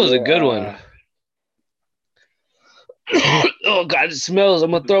 That was a good one. Oh, God, it smells.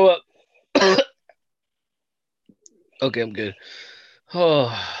 I'm going to throw up. Okay, I'm good.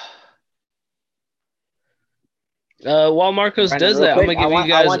 Oh. While Marcos Brandon, does real that, quick, I'm going to give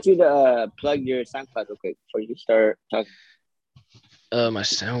you guys. I want you to plug your SoundCloud real quick before you start talking. My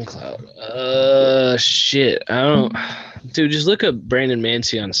SoundCloud. Shit. I don't. Dude, just look up Brandon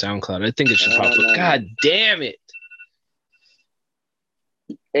Mancy on SoundCloud. I think it should pop up. No. God damn it.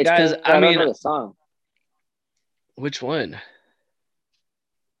 It's Guys, I don't mean, know the song. Which one?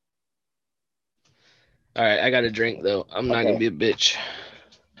 All right, I got a drink though. I'm not gonna be a bitch.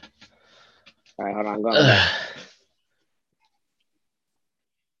 All right, hold on. I'm going back.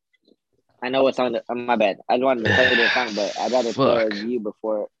 I know what song. My bad. I just wanted to play the song, but I'd rather plug you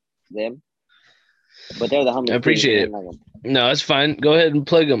before them. But they're the homies. I appreciate it. No, it's fine. Go ahead and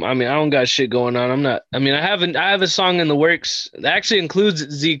plug them. I mean, I don't got shit going on. I'm not. I mean, I have a song in the works that actually includes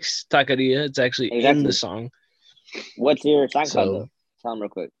Zeke's Taqueria. It's actually in the song. What's your SoundCloud though? Tell them real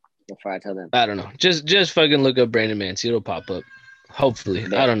quick before I tell them. I don't know. Just fucking look up Brandon Mancy. It'll pop up. Hopefully.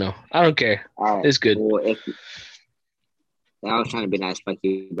 I don't know. I don't care. All right. It's good. Well, I was trying to be nice. Fuck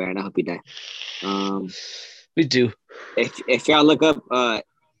you, Brandon. I hope you die. Me too. If y'all look up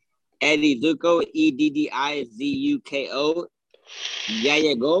Eddie Zuko, EDDIZUKO,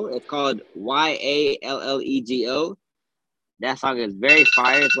 Yallego. It's called YALLEGO. That song is very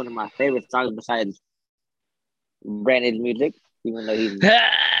fire. It's one of my favorite songs besides Brandon's music, even though he's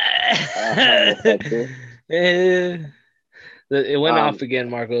homosexual. It went off again,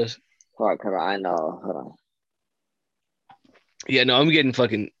 Marcos. Hold on, I know. Hold on. Yeah, no, I'm getting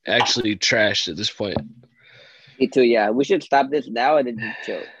fucking actually trashed at this point. Me too, yeah. We should stop this now and then just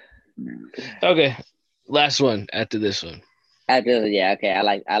chill. Okay. Last one after this one. Yeah, okay. I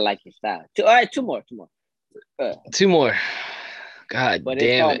like your style. All right, two more. Two more. God but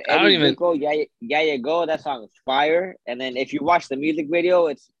damn it. I don't even. Yeah, you go. That song is fire. And then if you watch the music video,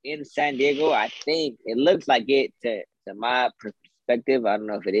 it's in San Diego. I think it looks like it to my perspective. I don't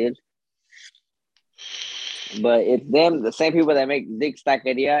know if it is. But it's them, the same people that make Zig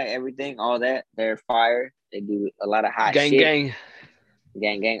Staccadia, everything, all that. They're fire. They do a lot of hot shit. Gang.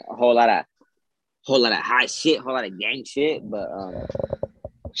 A whole lot of hot shit, whole lot of gang shit. But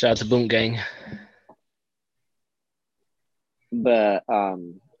shout out to Boom Gang. But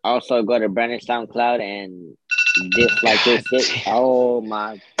also go to Brandon's SoundCloud and dislike this shit. Oh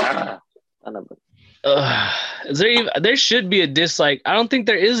my god. There should be a dislike. I don't think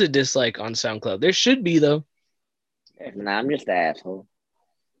there is a dislike on SoundCloud. There should be though. Nah, I'm just an asshole.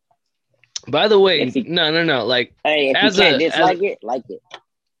 By the way, no. Like, hey, if you can't dislike it, like it.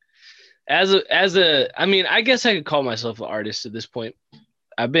 I mean, I guess I could call myself an artist at this point.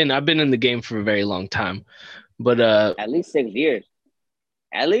 I've been in the game for a very long time, but at least 6 years.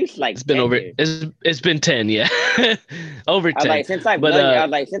 At least like it's been over. Years. It's been 10, yeah, over 10. Since I've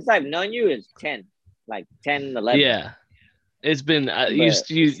known you, it's 10, like 10, 11. Yeah, it's been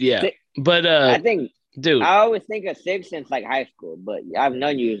yeah. But I think. Dude, I always think of 6 since like high school, but I've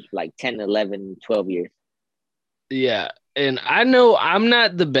known you like 10, 11, 12 years. Yeah. And I know I'm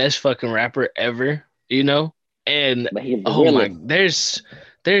not the best fucking rapper ever, you know? And But he's the oh my, realest.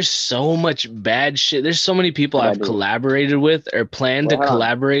 there's so much bad shit. There's so many people What I I've do? collaborated with or planned Wait, to hold on.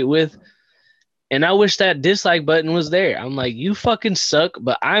 collaborate with. And I wish that dislike button was there. I'm like, you fucking suck,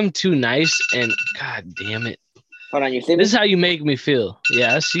 but I'm too nice. And god damn it. Hold on. You see This me? is how you make me feel.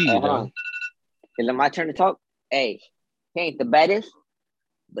 Yeah, I see Hey, you, hold dog. on. Is it my turn to talk? Hey, he ain't the baddest,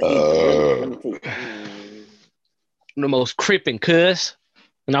 but he's the realest. Let me tell you. The most crippin' cuss.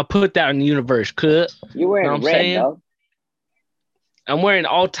 And I'll put that in the universe, cut. You Know what I'm wearing red, saying? dog. I'm wearing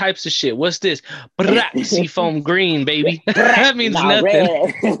all types of shit. What's this? Seafoam green, baby. That means Nah,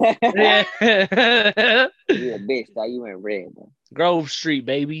 nothing. red. Yeah. You a bitch, dog. You wearing red, bro. Grove Street,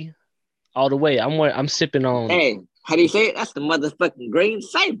 baby. All the way. I'm sipping on. Hey, how do you say it? That's the motherfucking green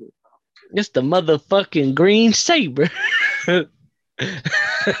saber. It's the motherfucking green saber. You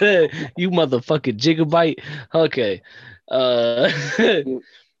motherfucking gigabyte. Okay. You,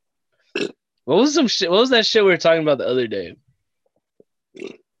 What was some shit? What was that shit we were talking about the other day?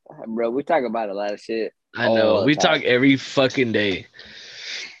 bro, we talk about a lot of shit I know. all the We time. talk every fucking day.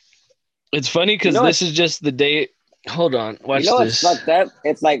 It's funny You because know this what's is just the day. Hold on. you Watch know what's this. fucked up?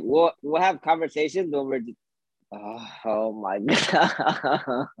 It's like we'll have conversations when we're just, oh my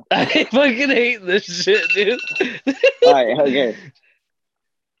god. I fucking hate this shit, dude. All right, okay.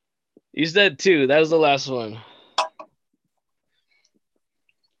 You said two. That was the last one.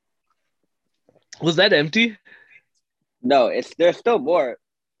 Was that empty? No, there's still more,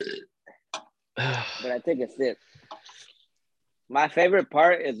 but I take a sip. My favorite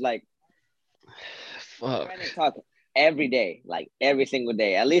part is like Fuck. trying to talk every day, like every single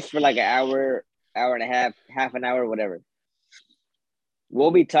day, at least for like an hour, hour and a half an hour, whatever.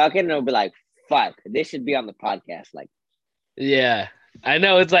 We'll be talking and it'll be like, fuck, this should be on the podcast. Like, Yeah. I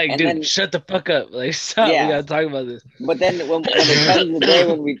know. It's like, and dude, then, shut the fuck up. Like, stop. We yeah. gotta talk about this. But then when it comes the day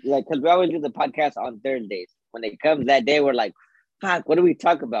when we like, because we always do the podcast on Thursdays. When it comes that day, we're like, fuck, what do we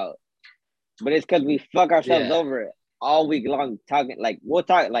talk about? But it's because we fuck ourselves Yeah. over all week long talking. Like, we'll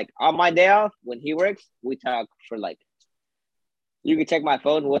talk, like, on my day off when he works, we talk for like, you can check my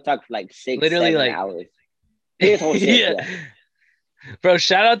phone, we'll talk for like six, Literally, 7 hours. His whole shift, yeah. yeah. Bro,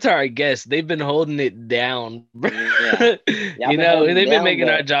 shout out to our guests. They've been holding it down. Bro. Yeah. Y'all You been know, holding it they've been down, making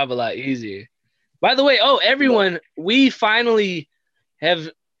our but job a lot easier. By the way, but everyone, we finally have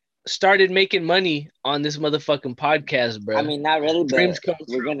started making money on this motherfucking podcast, I bro. mean, not really, Dreams but come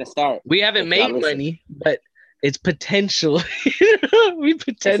we're true. gonna start We haven't if y'all made listen. money, but it's potential. We If y'all start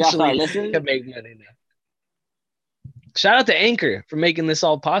potentially listening, can make money now. Shout out to Anchor for making this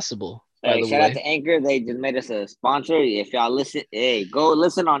all possible, by hey, the shout out way. to Anchor. They just made us a sponsor. If y'all listen, hey, go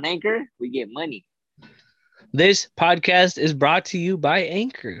listen on Anchor. We get money This podcast is brought to you by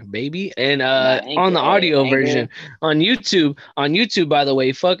Anchor, baby. And by on Anchor. the Hey, audio Anchor. version on YouTube, by the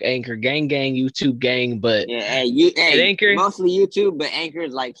way, fuck Anchor, gang, YouTube gang. But Yeah, hey, at Anchor, mostly YouTube, but Anchor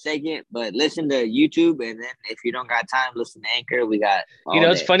is like second. But listen to YouTube, and then if you don't got time, listen to Anchor. We got all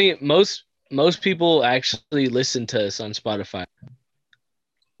it's day. funny. Most people actually listen to us on Spotify.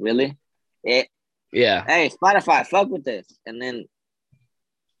 Really? Yeah. Yeah. Hey, Spotify, fuck with this, and then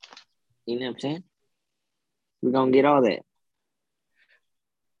you know what I'm saying. We're gonna get all that.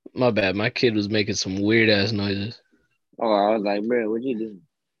 My bad. My kid was making some weird ass noises. Oh, I was like, bro, what you doing?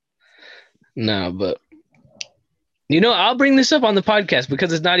 Nah, but I'll bring this up on the podcast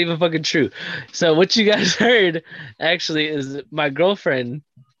because it's not even fucking true. So what you guys heard actually is my girlfriend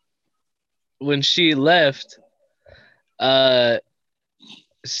when she left.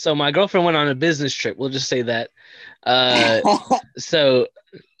 So my girlfriend went on a business trip. We'll just say that. So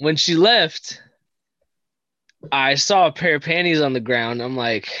when she left, I saw a pair of panties on the ground. I'm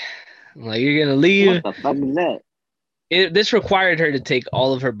like, you're gonna leave. What the fuck is that? This required her to take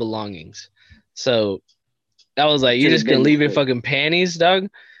all of her belongings. So I was like, To you're the just gonna business leave your trip. fucking panties, dog?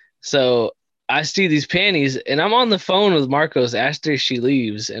 So I see these panties and I'm on the phone with Marcos after she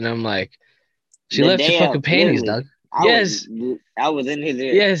leaves, and I'm like, she The left your day fucking of, panties, literally, dog. Yes, I was in his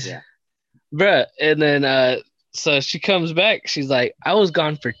ear. yes, Yeah. bruh. And then so she comes back, she's like, I was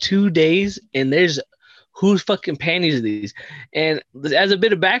gone for 2 days and there's whose fucking panties are these? And as a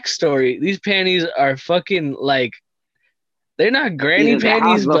bit of backstory, these panties are fucking like, they're not granny Either the house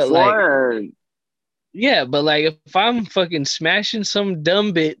panties, but like, before or yeah, but like if I'm fucking smashing some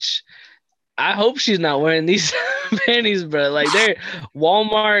dumb bitch, I hope she's not wearing these panties, bro. Like they're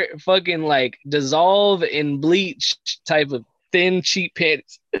Walmart fucking like dissolve in bleach type of thin, cheap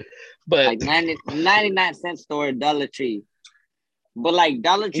panties. But like 99 cent store, Dollar Tree. But like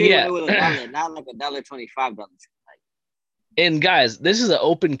Dollar Tree when yeah. it was $1, not like $1.25. And guys, this is an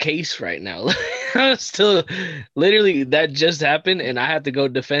open case right now. I'm still literally that just happened, and I have to go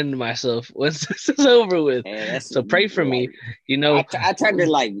defend myself once this is over with. Hey, that's So pray for me. like You know, I tried to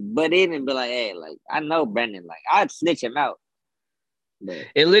like butt in and be like, hey, like I know Brendan, like I'd snitch him out. But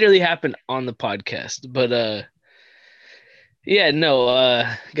it literally happened on the podcast. But yeah, no,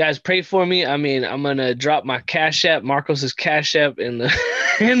 guys, pray for me. I mean, I'm gonna drop my Cash App, Marcos's Cash App in the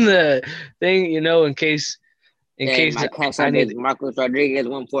in the thing, you know, in case hey, my cash I app need. is Marcos Rodriguez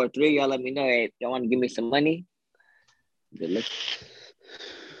 143. Y'all let me know. Hey, if y'all want to give me some money. Good luck.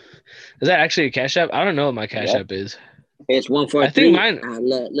 Is that actually a Cash App? I don't know what my Cash Yep. App is. It's I think 143. mine. I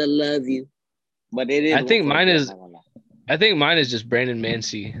love you. But it is I think mine 143. I'm is. not gonna lie. I think mine is just Brandon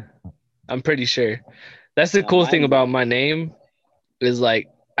Mancy. I'm pretty sure. That's the No, cool thing mine's about my name is like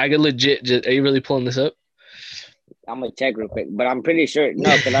I could legit. Just, are you really pulling this up? I'm gonna check real quick, but I'm pretty sure.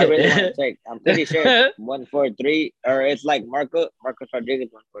 No, because I really want to check. I'm pretty sure it's 143, or it's like Marcos Rodriguez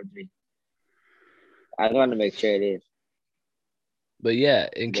 143. I just want to make sure it is. But yeah,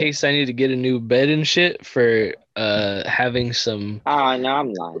 in But, case I need to get a new bed and shit for having some. oh no,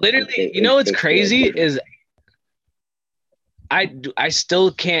 I'm lying. Literally, you know It's what's 60. crazy is I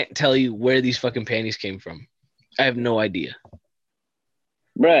still can't tell you where these fucking panties came from. I have no idea.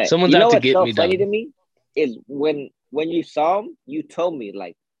 Bruh, Someone's you out know to what's get so me, dog. funny to me is when you saw him, you told me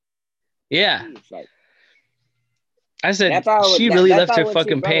like, Yeah, geez, like I said that's how she really that's left how her when she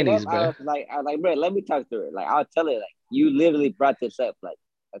fucking brought it up, panties, bro. I was like, bro, let me talk to her. Like I'll tell her like you literally brought this up like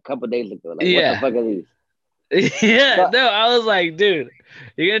a couple days ago. Like what the Yeah, fuck are these? yeah. So No, I was like, dude,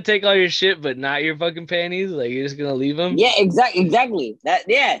 you're gonna take all your shit, but not your fucking panties. Like you're just gonna leave them. yeah, exactly. That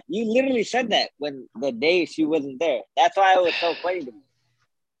yeah, you literally said that when the day she wasn't there. That's why it was so funny to me.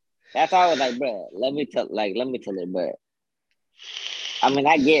 That's why I was like, bro, let me tell her, bro. I mean,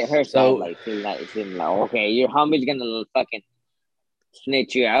 I get her side. So Like, she's like, okay, your homie's gonna fucking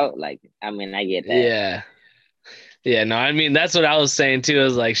snitch you out. Like, I mean, I get that. yeah, yeah. No, I mean that's what I was saying too. I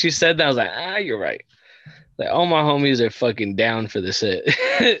was like, she said that. I was like, you're right. Like all my homies are fucking down for the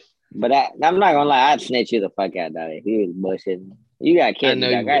shit. But I'm not gonna lie, I'd snitch you the fuck out, dog. If you was bullshitting. You got I kids,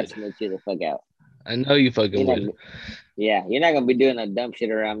 know dog. you I'd would. snitch you the fuck out. I know you fucking You're would. not, yeah, you're not gonna be doing no dumb shit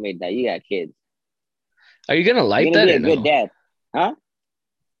around me, dog. You got kids. Are you gonna You're light gonna that be or a good no? dad, huh?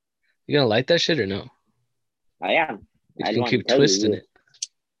 You gonna light that shit or no? I am. You I just can want to keep tell you, twisting it.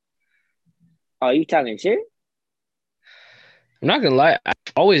 Oh, you talking shit? I'm not gonna lie. I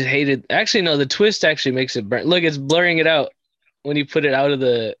always hated. Actually, no. The twist actually makes it burn. Look, it's blurring it out when you put it out of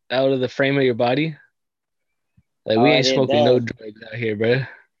the frame of your body. Like we Oh, ain't it smoking no does. drugs out here, bro.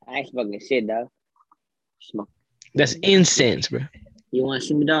 I ain't smoking shit, dog. Smoke. That's incense, bro. You want to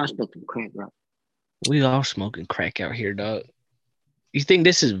see me, dog? I'm smoking crack, bro. We all smoking crack out here, dog. You think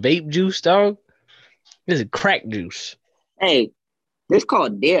this is vape juice, dog? This is crack juice. Hey, this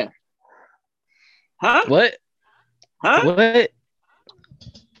called death. Huh? What? Huh? What?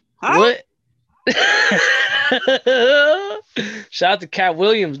 Huh? What? Shout out to Cat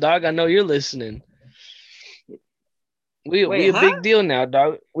Williams, dog. I know you're listening. We Wait, a huh? big deal now,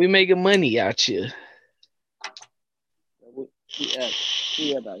 dog. We making money out here.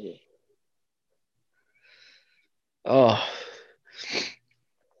 She up out here. Oh,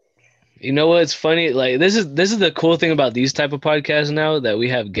 you know what's funny? Like this is the cool thing about these type of podcasts now that we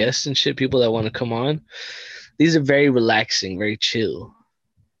have guests and shit, people that want to come on. These are very relaxing, very chill.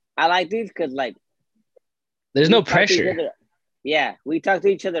 I like these because like There's we no talk to each pressure. other. Yeah, we talk to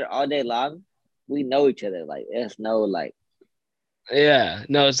each other all day long. We know each other. Like there's no like Yeah,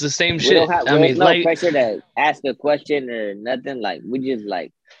 no, it's the same we don't shit. have I there's mean, no like, pressure to ask a question or nothing. Like we just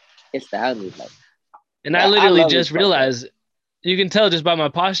like it's the homies. Like and I I literally love this just podcast. realized you can tell just by my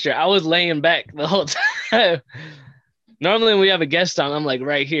posture. I was laying back the whole time. Normally, when we have a guest on, I'm like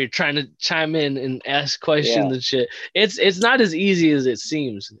right here trying to chime in and ask questions Yeah, and shit. It's not as easy as it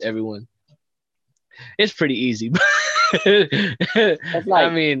seems, everyone. It's pretty easy. it's I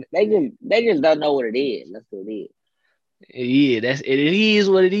like mean, they just don't know what it is. That's what it is. yeah, it is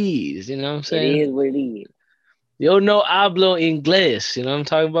what it is. You know what I'm It saying? is what it is. Yo no hablo inglés. You know what I'm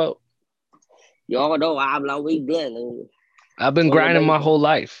talking about? Y'all know I'm like we good. I've been Solo grinding my Bacon. whole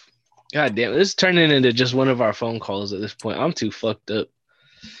life. God damn, this is turning into just one of our phone calls at this point. I'm too fucked up.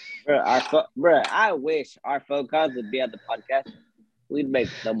 Bro, I wish our phone calls would be on the podcast. We'd make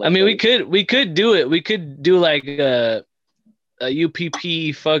so I much mean, money. we could do it. We could do like a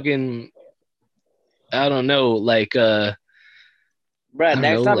UPP fucking I don't know, like Bro, I don't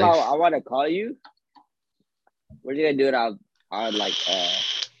next know, time like I want to call you, we're gonna do it on like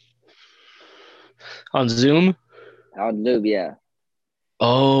on Zoom. on Zoom, yeah.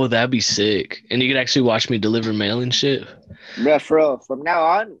 Oh, that'd be sick. And you could actually watch me deliver mail and shit. Bro, for real, from now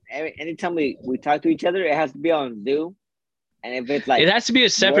on, anytime we talk to each other, it has to be on Zoom. And if it's like It has to be a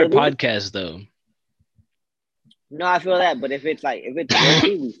separate worthy, podcast though. no, I feel that. But if it's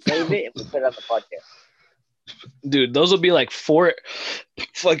worthy, we save it and we put it on the podcast. Dude, those will be like 4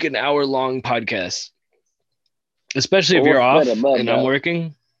 fucking hour long podcasts. Especially if But we'll you're split off them up, and I'm bro.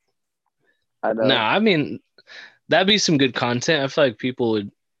 working. I know. Nah, I mean, that'd be some good content. I feel like people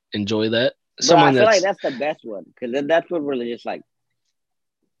would enjoy that. Bro, I Someone feel like that's, that's the best one. Because then that's when we're just like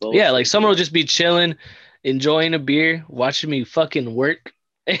yeah, like bullshit. someone will just be chilling, enjoying a beer, watching me fucking work.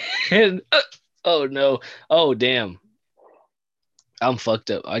 And oh no. Oh, damn. I'm fucked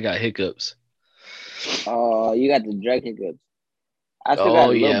up. I got hiccups. Oh, you got the drug hiccups. I still got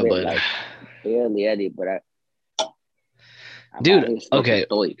Oh, a little yeah, bit, but like, barely Eddie, but I'm out dude, here smoking okay.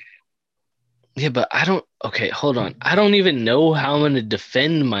 dope. Yeah, but I don't. Okay, hold on. I don't even know how I'm going to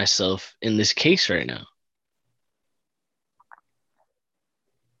defend myself in this case right now.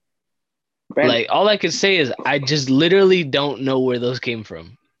 Brent, Like, all I could say is I just literally don't know where those came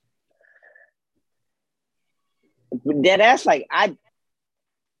from. dead ass, like, I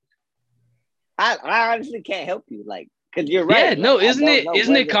honestly can't help you, like, because you're Yeah, right. Like, no, I don't know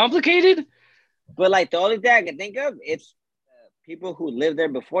isn't where it complicated? but, like, the only thing I can think of, it's people who lived there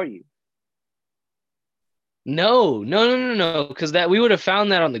before you. No, because that we would have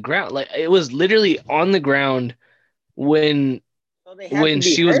found that on the ground. Like, it was literally on the ground when So they have to be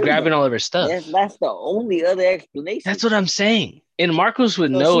she was hers grabbing then. all of her stuff. That's the only other explanation. That's what I'm saying. And Marcos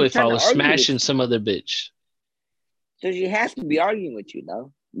would So know she's if I trying to was argue with smashing you. some other bitch. So she has to be arguing with you,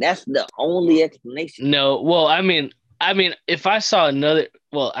 though. That's the only explanation. No, well, I mean, if I saw another,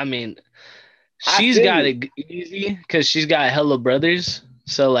 well, I mean, I she's feel got you. it easy because she's got hella brothers.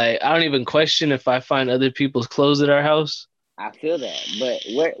 So like, I don't even question if I find other people's clothes at our house. I feel that. But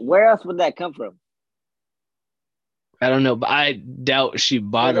where else would that come from? I don't know, but I doubt she So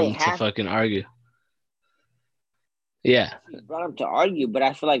bought they them to have fucking argue. Yeah, she brought them to argue, but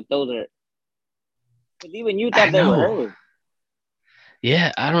I feel like those are because even you I thought they were know. hers.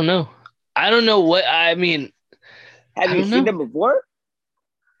 Yeah, I don't know. I don't know what I mean. Have I you don't seen know. them before?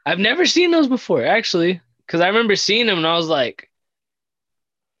 I've never seen those before, actually, because I remember seeing them and I was like,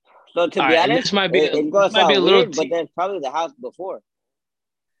 So to all be right, honest, this it's gonna might be a sound little. weird, but that's probably the house before.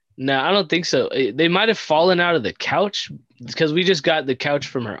 No, I don't think so. They might have fallen out of the couch because we just got the couch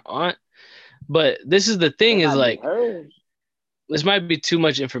from her aunt. But this is the They thing is might be like, hers. this might be too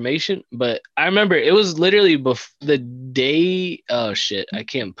much information, but I remember it was literally the day. Oh shit, I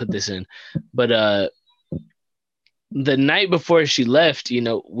can't put this in, but the night before she left,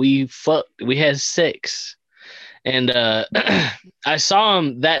 we had sex, and I saw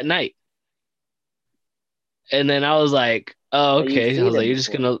him that night, and then I was like, oh So you've okay. I seen was like, them you're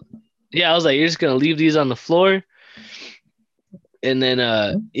just before. gonna, yeah, I was like, you're just gonna leave these on the floor. And then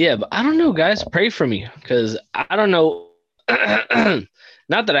yeah, but I don't know, guys. Pray for me because I don't know.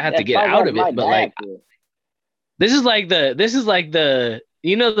 Not that I have to That's get probably out has of my it, but dad like to it. this is like the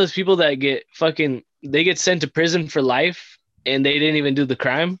those people that get fucking they get sent to prison for life and they didn't even do the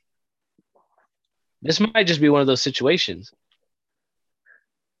crime. This might just be one of those situations.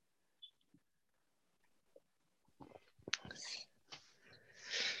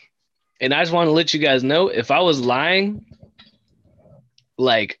 And I just want to let you guys know if I was lying,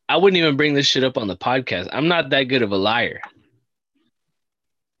 like I wouldn't even bring this shit up on the podcast. I'm not that good of a liar.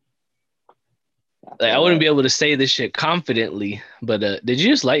 Like I wouldn't be able to say this shit confidently. But did you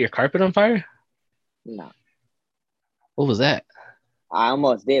just light your carpet on fire? No, What was that? I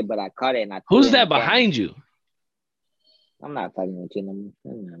almost did, but I caught it and I threw it Who's in the that camera. behind you? I'm not talking with you no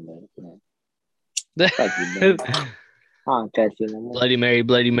more. Fuck you, man. I don't trust you no more. Bloody Mary,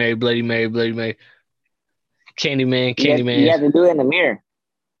 Bloody Mary, Bloody Mary, Bloody Mary. Candyman, You Candyman. have to do it in the mirror.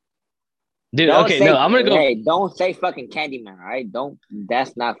 Dude, Don't okay, no, say, I'm gonna go. hey, don't say fucking Candyman, all right? Don't.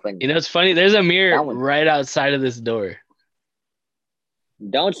 That's not funny. You know, it's funny. There's a mirror That one. right outside of this door.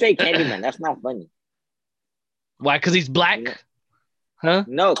 Don't say Candyman. That's not funny. Why? Because he's black? Huh?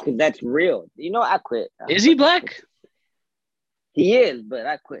 No, because that's real. You know, I quit. Is he black? He is, but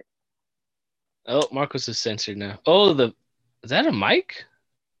I quit. Oh, Marcos is censored now. Oh, is that a mic?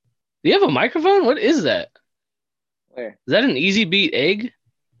 Do you have a microphone? What is that? Where? Is that an Easy Beat egg?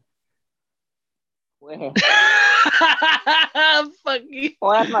 Where? Fuck you.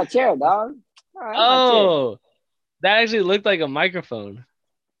 Oh, that's my chair, dog. Oh, Oh, that actually looked like a microphone.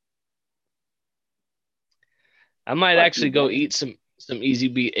 I might actually go eat some Easy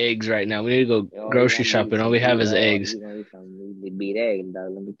Beat eggs right now. We need to go grocery shopping. All we have is eggs. You're gonna eat some Easy Beat eggs,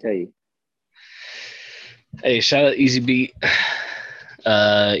 dog. Let me tell you. Hey, shout out Easy Beat.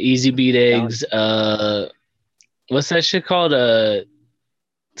 Easy beat Don't. eggs. What's that shit called?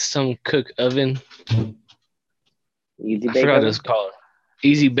 Some cook oven. Easy I bake forgot what oven. it's called.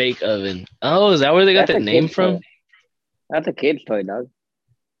 Easy bake oven. Oh, is that where they got That's that a name kid's toy. from? That's a kid's toy, dog.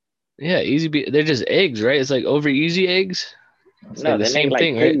 Yeah, easy beat. They're just eggs, right? It's like over easy eggs. It's No, like the they make same like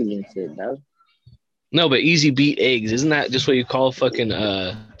thing, right? cookies and shit, dog. No, but easy beat eggs. Isn't that just what you call fucking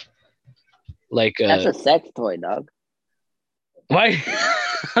like That's a sex toy, dog. why?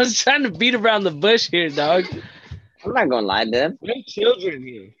 I was trying to beat around the bush here, dog. I'm not gonna lie to them. There's children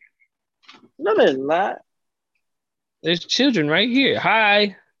here. No, there's not. There's children right here.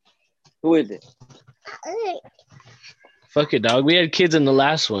 Hi. Who is it? Fuck it, dog. We had kids in the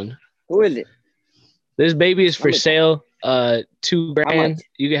last one. Who is it? This baby is Let for me- sale. $2 How grand. much?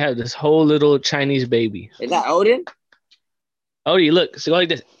 You can have this whole little Chinese baby. Is that Odin? Odie, look. So go like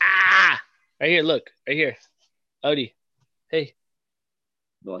this. Ah! Right here, look. Right here. Odie. Hey.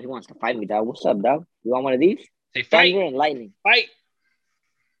 Well, he wants to fight me, dog. What's up, dog? You want one of these? Say fight. Thunder and lightning. Fight.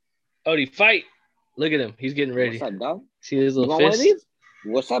 Odie, fight. Look at him. He's getting ready. What's up, dog? See his You little want one of fist? these?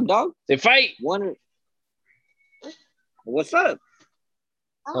 What's up, dog? Say fight. One. What's up?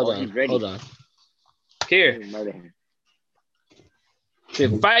 Hold he's on. ready. Hold on. Here. Murder him. Say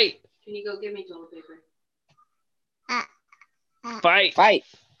fight. Can you go get me toilet paper? Fight. Fight.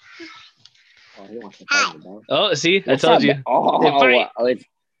 Oh, he wants to fight me, dog. Oh, see? What's I told up, you. dog? Oh, Say fight.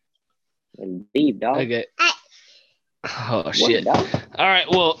 it's deep, dog. Okay. Oh, What, shit. dog? All right.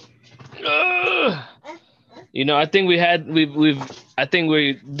 Well, I think I think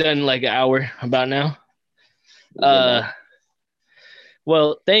we're done like an hour about now.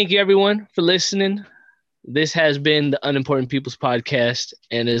 Well, thank you everyone for listening. This has been the Unimportant People's Podcast,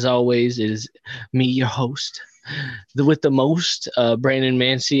 and as always, it is me, your host, with the most, Brandon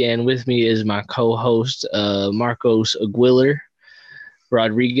Mancy, and with me is my co-host, Marcos Aguilar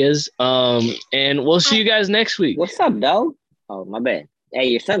Rodriguez. And we'll see you guys next week. What's up, dog? Oh, my bad. Hey,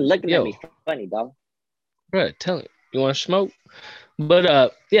 your son looking at me funny, dog. Right, tell him. You want to smoke?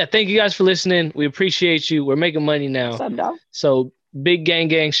 But yeah, thank you guys for listening. We appreciate you. We're making money now. What's up, dog? So big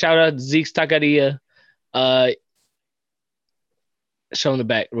gang. Shout out to Zeke's Taqueria. Show him the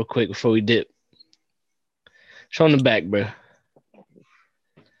back real quick before we dip. Show him the back, bro.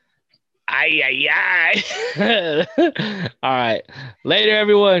 Ay. All right. Later,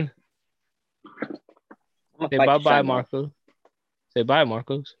 everyone. Say bye-bye, Marcos. Say bye,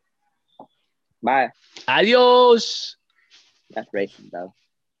 Marcos. Bye. Adios. That's racist, dog.